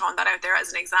 followers, and just throwing that out there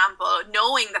as an example,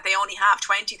 knowing that they only have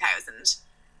 20,000,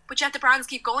 but yet the brands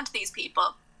keep going to these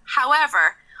people.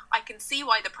 However, I can see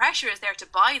why the pressure is there to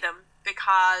buy them,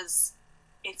 because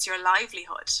it's your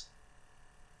livelihood.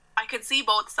 I can see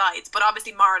both sides, but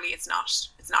obviously morally it's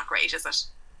not great, is it?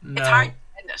 No, it's hard to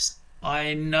defend it.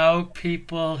 I know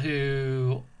people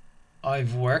who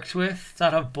I've worked with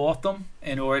that have bought them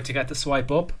in order to get the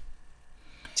swipe up,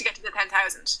 to get to the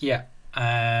 10,000. Yeah.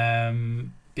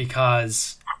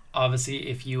 Because obviously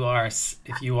if you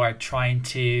are trying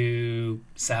to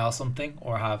sell something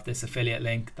or have this affiliate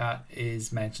link that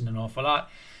is mentioned an awful lot,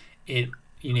 you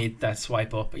need that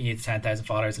swipe up. You need 10,000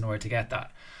 followers in order to get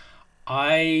that.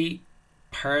 I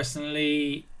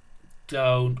personally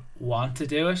don't want to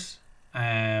do it.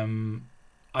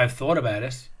 I've thought about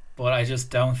it, but I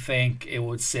just don't think it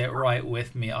would sit right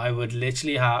with me. I would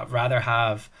literally rather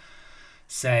have,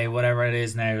 say, whatever it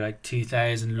is now, like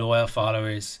 2,000 loyal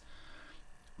followers,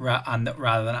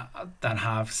 rather than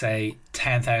have, say,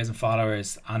 10,000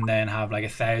 followers and then have like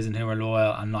 1,000 who are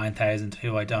loyal and 9,000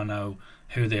 who I don't know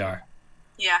who they are.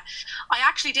 Yeah, I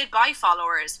actually did buy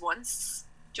followers once.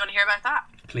 Do you want to hear about that?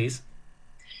 Please.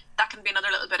 That can be another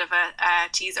little bit of a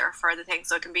teaser for the thing.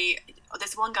 So it can be,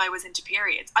 this one guy was into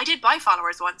periods. I did buy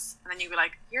followers once, and then you'd be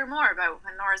like, hear more about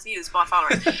when Nora's Views bought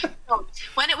followers. So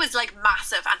when it was like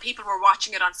massive and people were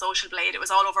watching it on Social Blade, it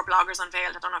was all over Bloggers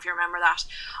Unveiled. I don't know if you remember that.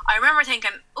 I remember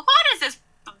thinking, what is this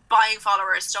buying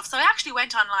followers stuff? So I actually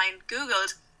went online,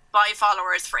 Googled buy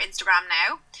followers for Instagram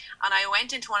now, and I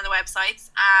went into one of the websites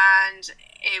and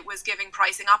it was giving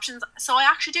pricing options. So I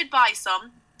actually did buy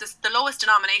some, the lowest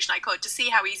denomination I could, to see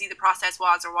how easy the process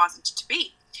was or wasn't to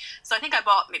be. So I think I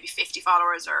bought maybe 50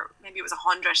 followers, or maybe it was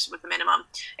 100 with the minimum.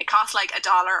 It cost like $1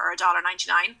 or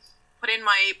 $1.99. Put in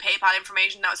my PayPal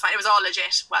information, that was fine. It was all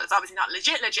legit. Well, it's obviously not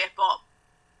legit, but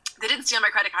they didn't steal my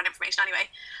credit card information anyway.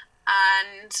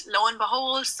 And lo and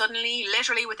behold, suddenly,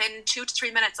 literally within 2 to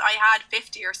 3 minutes, I had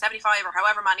 50 or 75 or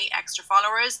however many extra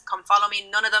followers come follow me.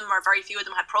 None of them, or very few of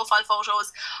them, had profile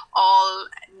photos, all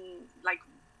like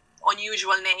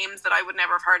unusual names that I would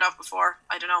never have heard of before.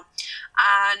 I don't know.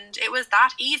 And it was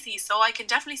that easy. So I can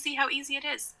definitely see how easy it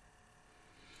is.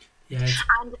 Yeah.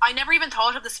 And I never even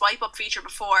thought of the swipe up feature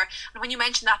before. And when you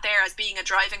mentioned that there as being a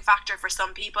driving factor for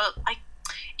some people,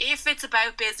 if it's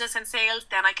about business and sales,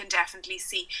 then I can definitely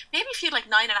see. Maybe if you had like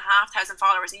 9,500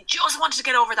 followers and you just wanted to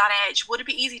get over that edge, would it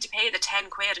be easy to pay the 10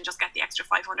 quid and just get the extra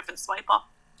 500 for the swipe up?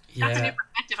 Yeah. That's a new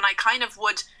perspective, and I kind of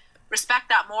would respect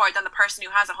that more than the person who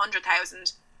has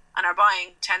 100,000 and are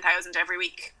buying 10,000 every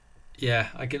week. Yeah,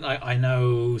 I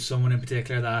know someone in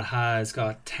particular that has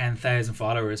got 10,000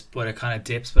 followers, but it kind of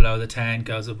dips below the 10,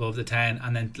 goes above the 10,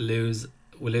 and then loses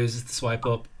the swipe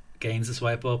up, gains the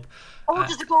swipe up. Oh,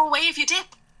 does it go away if you dip?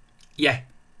 Yeah.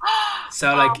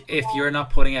 So like if you're not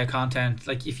putting out content,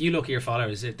 like if you look at your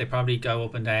followers, they probably go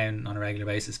up and down on a regular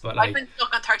basis. But like, I've been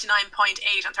stuck on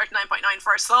 39.8 and 39.9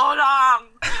 for so long.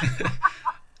 But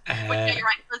yeah, you're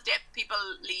right, it does dip. People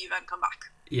leave and come back.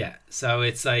 Yeah, so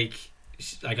it's like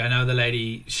I know the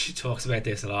lady, she talks about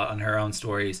this a lot on her own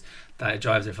stories, that it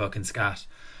drives her fucking scat.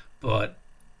 But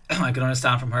I can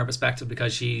understand from her perspective,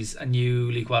 because she's a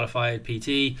newly qualified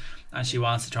PT and she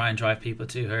wants to try and drive people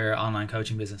to her online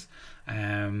coaching business.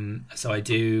 So I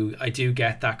do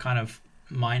get that kind of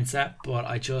mindset, but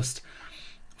I'd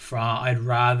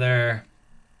rather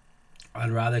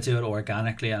do it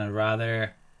organically, and I'd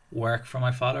rather work for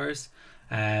my followers.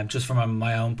 Just from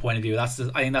my own point of view, I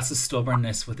think that's the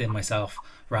stubbornness within myself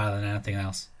rather than anything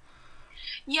else.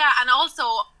 Yeah, and also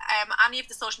any of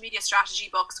the social media strategy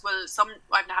books I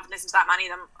haven't listened to that many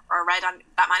of them or read on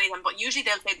that many of them, but usually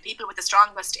they'll say the people with the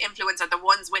strongest influence are the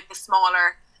ones with the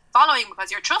smaller following,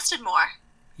 because you're trusted more.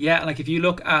 Yeah, like if you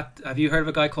look at, have you heard of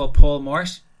a guy called Paul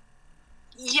Morse?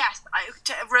 Yes,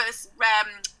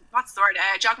 what's the word?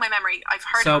 Jog my memory. I've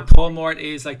heard. So of him. Paul Mort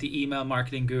is like the email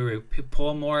marketing guru.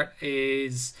 Paul Mort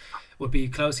would be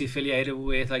closely affiliated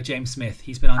with like James Smith.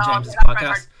 He's been on James's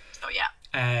podcast. Oh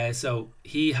yeah. So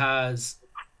he has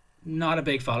not a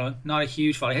big following, not a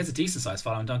huge following. He has a decent sized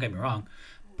following, don't get me wrong,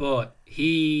 but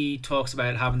he talks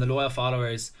about having the loyal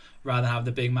followers rather than have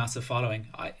the big massive following.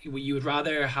 You would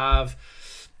rather have,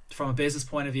 from a business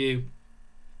point of view,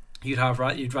 you'd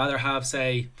rather have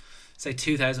say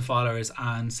 2,000 followers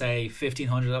and say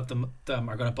 1,500 of them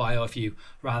are going to buy off you,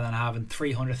 rather than having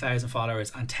 300,000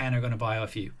 followers and 10 are going to buy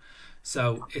off you.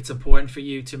 So it's important for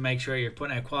you to make sure you're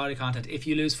putting out quality content. If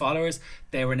you lose followers,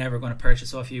 they were never going to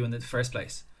purchase off you in the first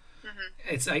place.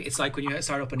 It's like when you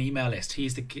start up an email list.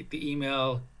 He's the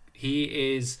email.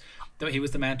 He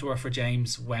was the mentor for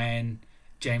James when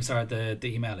James started the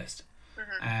email list.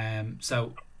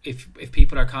 So if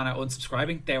people are kind of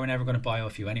unsubscribing, they were never going to buy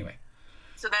off you anyway.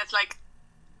 So that's like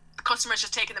the customers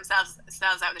just taking themselves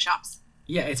out of the shops.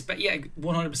 Yeah,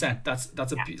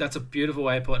 100%. That's a beautiful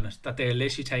way of putting it. That they're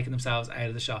literally taking themselves out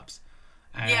of the shops.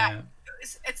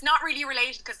 It's not really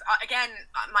related because again,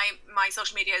 my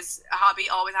social media is a hobby,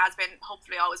 always has been,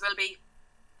 hopefully always will be.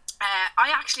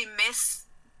 I actually miss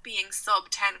being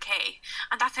sub 10k,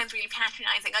 and that sounds really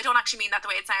patronizing. I don't actually mean that the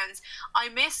way it sounds. I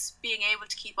miss being able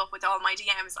to keep up with all my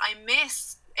DMs. I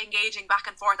miss engaging back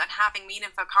and forth and having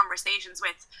meaningful conversations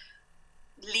with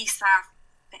Lisa,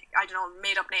 I don't know,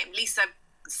 made up name, Lisa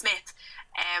Smith,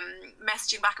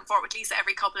 messaging back and forth with Lisa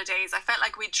every couple of days. I felt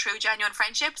like we'd true genuine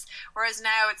friendships, whereas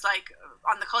now it's like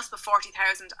on the cusp of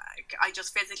 40,000. I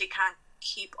just physically can't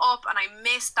keep up, and I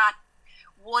miss that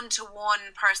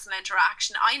one-to-one personal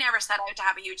interaction. I never set out to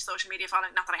have a huge social media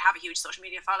following. Not that I have a huge social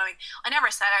media following. I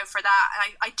never set out for that,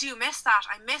 and I do miss that.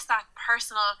 I miss that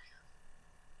personal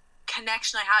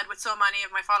connection I had with so many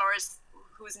of my followers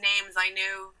whose names I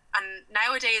knew. And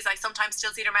nowadays I sometimes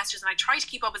still see their messages and I try to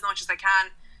keep up as much as I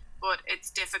can, but it's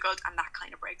difficult, and that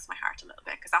kind of breaks my heart a little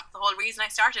bit because that's the whole reason I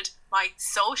started my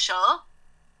social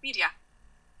media.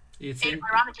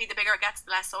 Ironically, the bigger it gets, the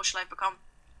less social I've become.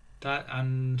 That,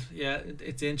 and yeah,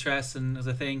 it's interesting, as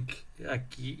I think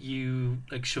like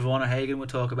Siobhan Hagan would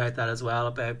talk about that as well,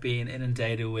 about being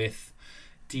inundated with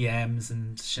DMs,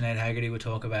 and Sinead Haggerty would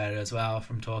talk about it as well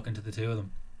from talking to the two of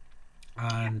them.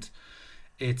 And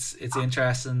it's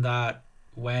interesting that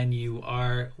when you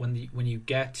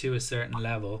get to a certain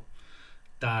level,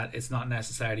 that it's not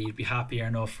necessarily you'd be happier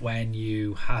enough when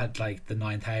you had like the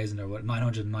 9,000 or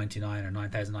 999 or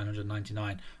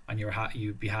 9,999, and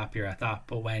you'd be happier at that.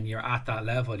 But when you're at that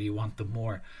level, you want them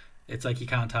more. It's like you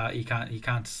can't how am I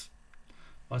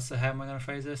going to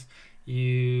phrase this?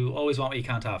 You always want what you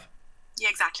can't have. Yeah,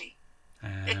 exactly.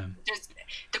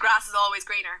 The grass is always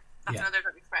greener. That's another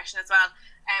good expression as well.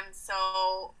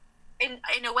 So in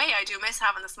a way, I do miss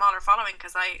having the smaller following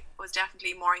because I was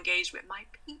definitely more engaged with my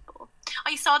people.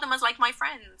 I saw them as like my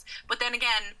friends. But then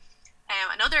again,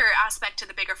 another aspect to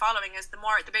the bigger following is the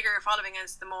bigger your following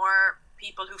is, the more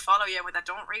people who follow you that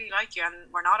don't really like you, and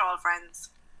we're not all friends.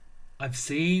 I've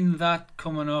seen that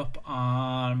coming up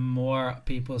on more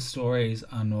people's stories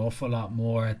an awful lot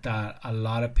more, that a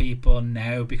lot of people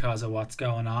now, because of what's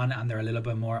going on and they're a little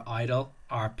bit more idle,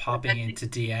 are popping into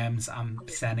DMs and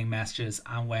sending messages.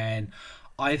 And when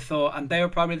I thought, and they were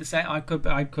probably the same, I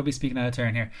could be speaking out of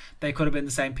turn here, they could have been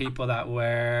the same people that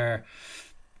were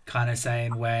kind of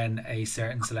saying when a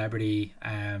certain celebrity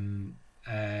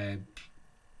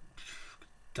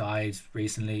died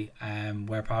recently,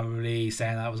 we're probably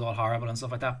saying that was all horrible and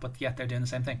stuff like that, but yet they're doing the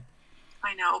same thing.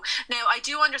 I know. Now I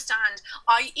do understand.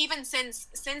 Even since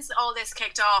all this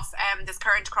kicked off, this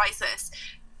current crisis,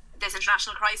 this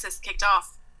international crisis kicked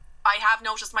off, I have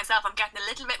noticed myself I'm getting a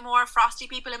little bit more frosty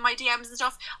people in my DMs and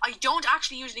stuff. I don't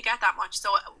actually usually get that much,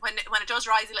 so when it does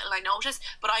rise a little I notice,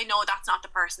 but I know that's not the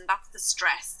person, that's the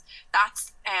stress,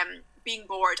 that's being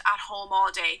bored at home all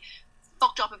day,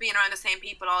 fucked up of being around the same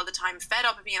people all the time, fed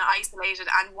up of being isolated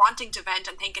and wanting to vent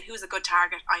and thinking who's a good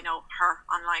target. I know her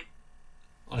online.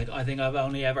 I think I've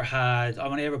only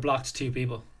ever blocked 2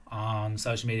 people on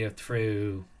social media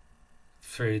through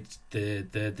the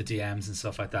DMs and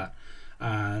stuff like that,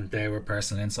 and they were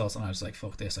personal insults, and I was like,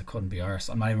 fuck this, I couldn't be arsed.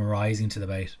 I'm not even rising to the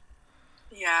bait.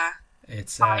 Yeah,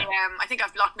 it's I think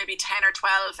I've blocked maybe 10 or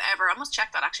 12 ever. I must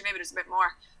check that actually, maybe there's a bit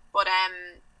more, but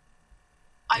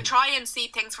I try and see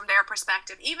things from their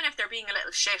perspective, even if they're being a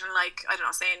little shit and like, I don't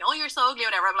know, saying, oh, you're so ugly or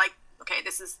whatever. I'm like, okay,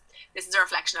 this is a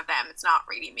reflection of them, it's not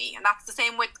really me. And that's the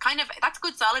same with that's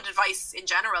good solid advice in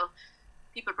general.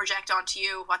 People project onto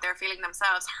you what they're feeling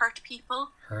themselves. Hurt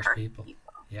people.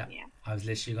 Yeah. I was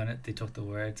literally they took the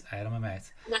words out of my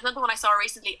mouth. There's another one I saw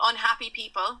recently: unhappy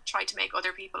people try to make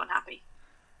other people unhappy.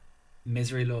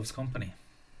 Misery Loves Company.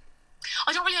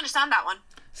 I don't really understand that one.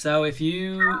 So if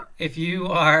you're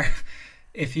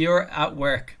at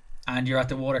work and you're at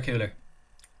the water cooler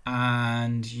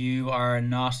and you're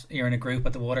in a group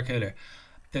at the water cooler,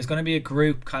 there's going to be a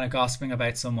group kind of gossiping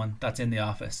about someone that's in the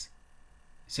office.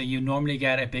 So you normally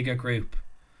get a bigger group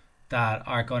that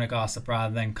are going to gossip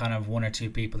rather than kind of one or two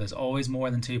people. There's always more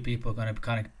than two people going to be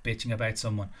kind of bitching about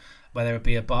someone, whether it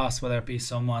be a boss, whether it be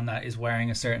someone that is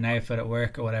wearing a certain outfit at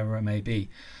work or whatever it may be.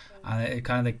 And it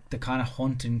kind of the kind of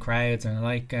hunting crowds and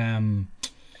like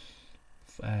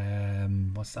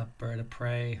what's that bird of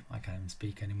prey? I can't even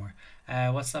speak anymore.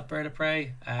 What's that bird of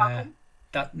prey?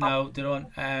 That no, they don't.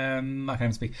 I can't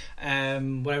even speak.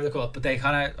 Whatever they're called, but they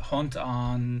kind of hunt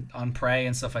on prey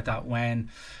and stuff like that when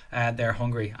they're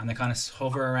hungry, and they kind of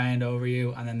hover around over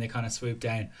you, and then they kind of swoop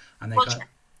down, and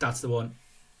that's the one,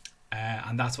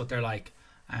 and that's what they're like.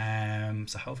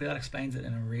 So hopefully that explains it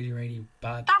in a really, really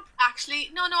bad. That actually,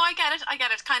 no, I get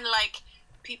it. Kind of like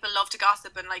people love to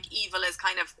gossip, and like evil is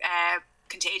kind of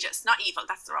contagious. Not evil,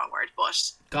 that's the wrong word,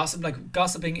 but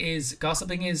gossiping is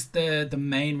the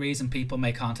main reason people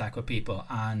make contact with people.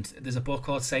 And there's a book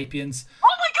called Sapiens. Oh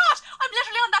my god, I'm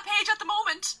literally on that page at the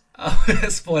moment. Oh,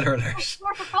 spoiler alert.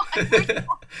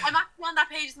 I'm actually on that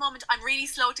page at the moment. I'm really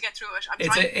slow to get through it.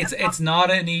 It's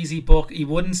not an easy book. You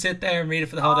wouldn't sit there and read it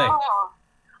for the whole day.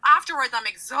 Afterwards, I'm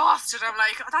exhausted. I'm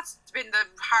like, that's been the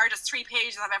hardest 3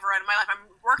 pages I've ever read in my life. I'm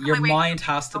working Your my way. mind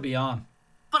has to be on.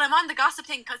 But I'm on the gossip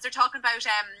thing because they're talking about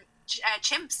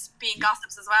chimps being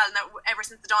gossips as well. Now, ever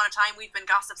since the dawn of time, we've been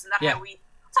gossips, and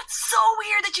that's so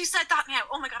weird that you said that now.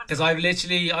 Oh my god! Because I'm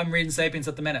reading *Sapiens*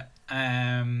 at the minute. Where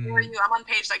are you? I'm on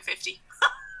page like 50.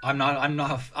 I'm not.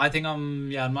 I think I'm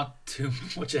not too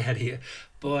much ahead of you,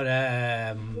 but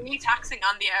really taxing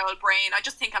on the owl brain. I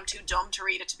just think I'm too dumb to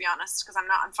read it, to be honest, because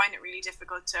I'm finding it really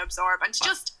difficult to absorb, and to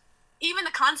just even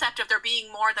the concept of there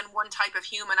being more than one type of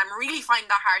human, I'm really finding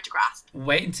that hard to grasp.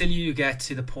 Wait until you get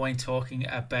to the point talking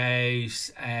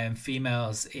about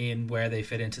females in where they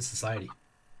fit into society.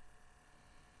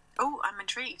 Oh, I'm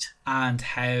intrigued. And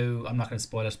how, I'm not going to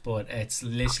spoil it, but it's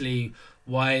literally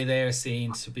why they're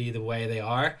seen to be the way they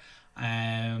are,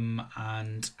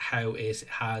 and how it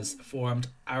has formed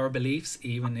our beliefs,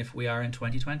 even if we are in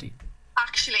 2020.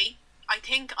 Actually, I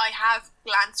think I have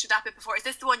glanced through that bit before. Is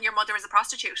this the one, your mother is a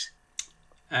prostitute?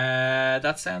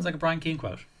 That sounds like a Brian Keane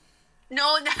quote.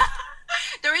 No,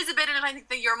 there is a bit in it, I think,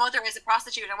 that your mother is a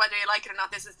prostitute, and whether you like it or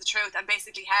not, this is the truth. And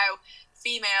basically how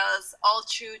females all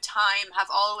through time have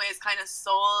always kind of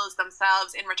sold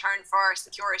themselves in return for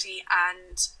security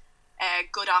and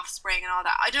good offspring and all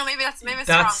that. I don't know, maybe it's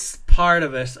wrong. Part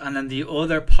of it. And then the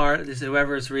other part is,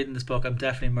 whoever is reading this book, I'm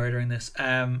definitely murdering this.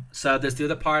 So there's the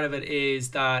other part of it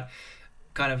is that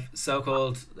kind of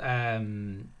so-called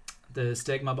the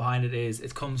stigma behind it is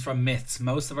it comes from myths.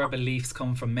 Most of our beliefs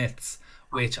come from myths,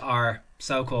 which are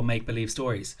so-called make-believe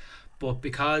stories. But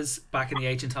because back in the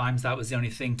ancient times that was the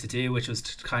only thing to do, which was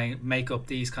to kind of make up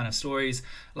these kind of stories,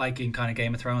 like in kind of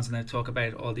Game of Thrones, and they talk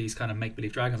about all these kind of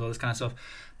make-believe dragons, all this kind of stuff,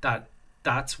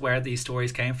 that's where these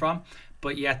stories came from.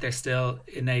 But yet they're still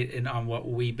innate on what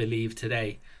we believe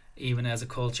today, even as a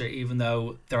culture, even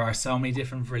though there are so many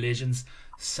different religions,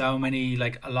 so many,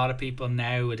 like a lot of people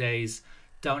nowadays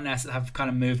don't necessarily have kind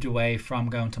of moved away from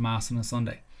going to mass on a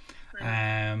Sunday.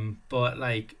 But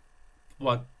like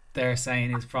what they're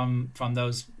saying is from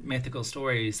those mythical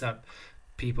stories that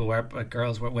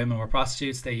women were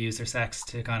prostitutes. They used their sex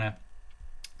to kind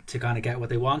of get what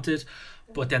they wanted.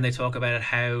 But then they talk about it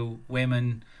how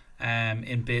women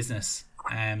in business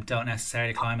don't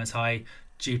necessarily climb as high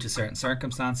due to certain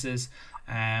circumstances.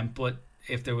 But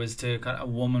if there was to a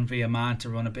woman be a man to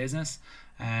run a business,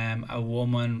 a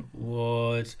woman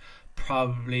would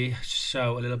probably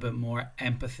show a little bit more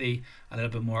empathy, a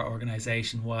little bit more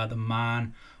organization, while the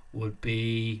man would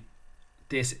be,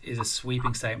 this is a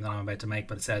sweeping statement that I'm about to make,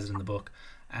 but it says it in the book,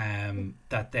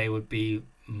 that they would be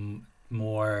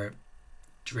more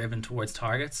driven towards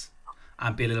targets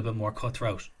and be a little bit more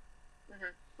cutthroat.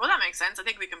 Well, that makes sense. I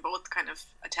think we can both kind of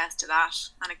attest to that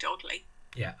anecdotally.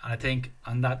 Yeah, and I think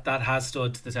that has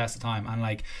stood the test of time. And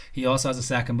like, he also has a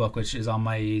second book which is on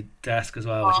my desk as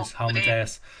well, which is Homo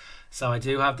Deus. So I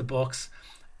do have the books.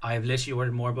 I've literally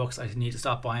ordered more books. I need to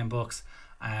stop buying books.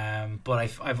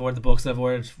 But I've ordered the books I've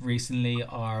ordered recently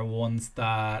are ones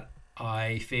that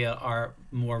I feel are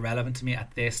more relevant to me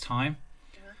at this time.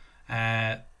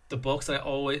 The books I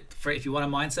always, if you want a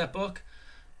mindset book,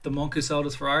 The Monk Who Sold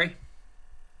His Ferrari.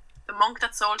 The monk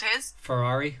that sold his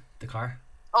Ferrari, the car.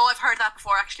 Oh, I've heard that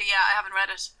before, actually. Yeah, I haven't read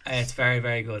it. It's very,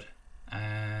 very good.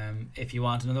 If you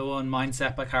want another one,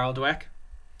 Mindset by Carol Dweck.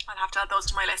 I'll have to add those those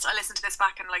to my list. I listen to this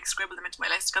back and like scribble them into my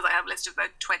list because I have a list of about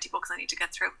 20 books I need to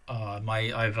get through.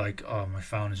 My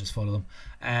phone is just full of them.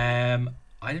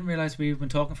 I didn't realise we've been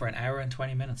talking for an hour and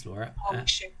 20 minutes, Laura. Holy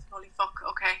shit, holy fuck,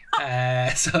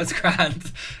 okay. So it's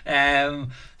grand.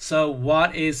 So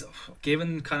what is,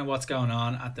 given kind of what's going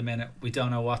on at the minute, we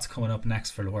don't know what's coming up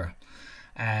next for Laura.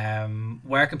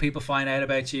 Where can people find out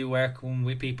about you? Where can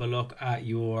people look at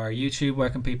your YouTube? Where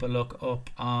can people look up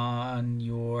on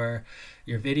your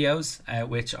videos,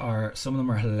 which are, some of them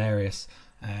are hilarious.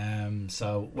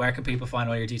 So where can people find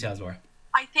all your details, Laura?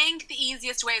 I think the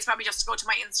easiest way is probably just to go to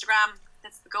my Instagram.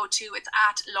 That's the go-to. It's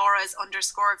at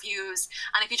Laura's_views.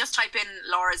 And if you just type in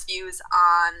Laura's Views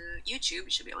on YouTube, you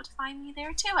should be able to find me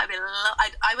there too.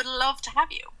 I would love to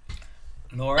have you.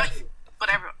 Laura?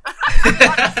 Whatever.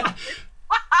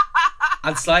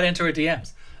 I'll slide into her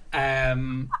DMs.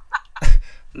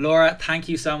 Laura, thank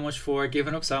you so much for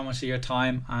giving up so much of your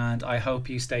time, and I hope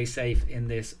you stay safe in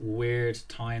this weird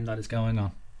time that is going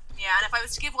on. Yeah, and if I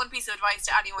was to give one piece of advice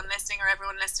to anyone listening or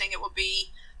everyone listening, it would be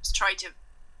just try to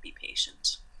be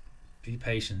patient. Be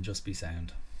patient, just be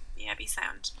sound. Yeah, be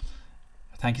sound.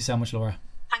 Thank you so much, Laura.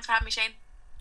 Thanks for having me, Shane.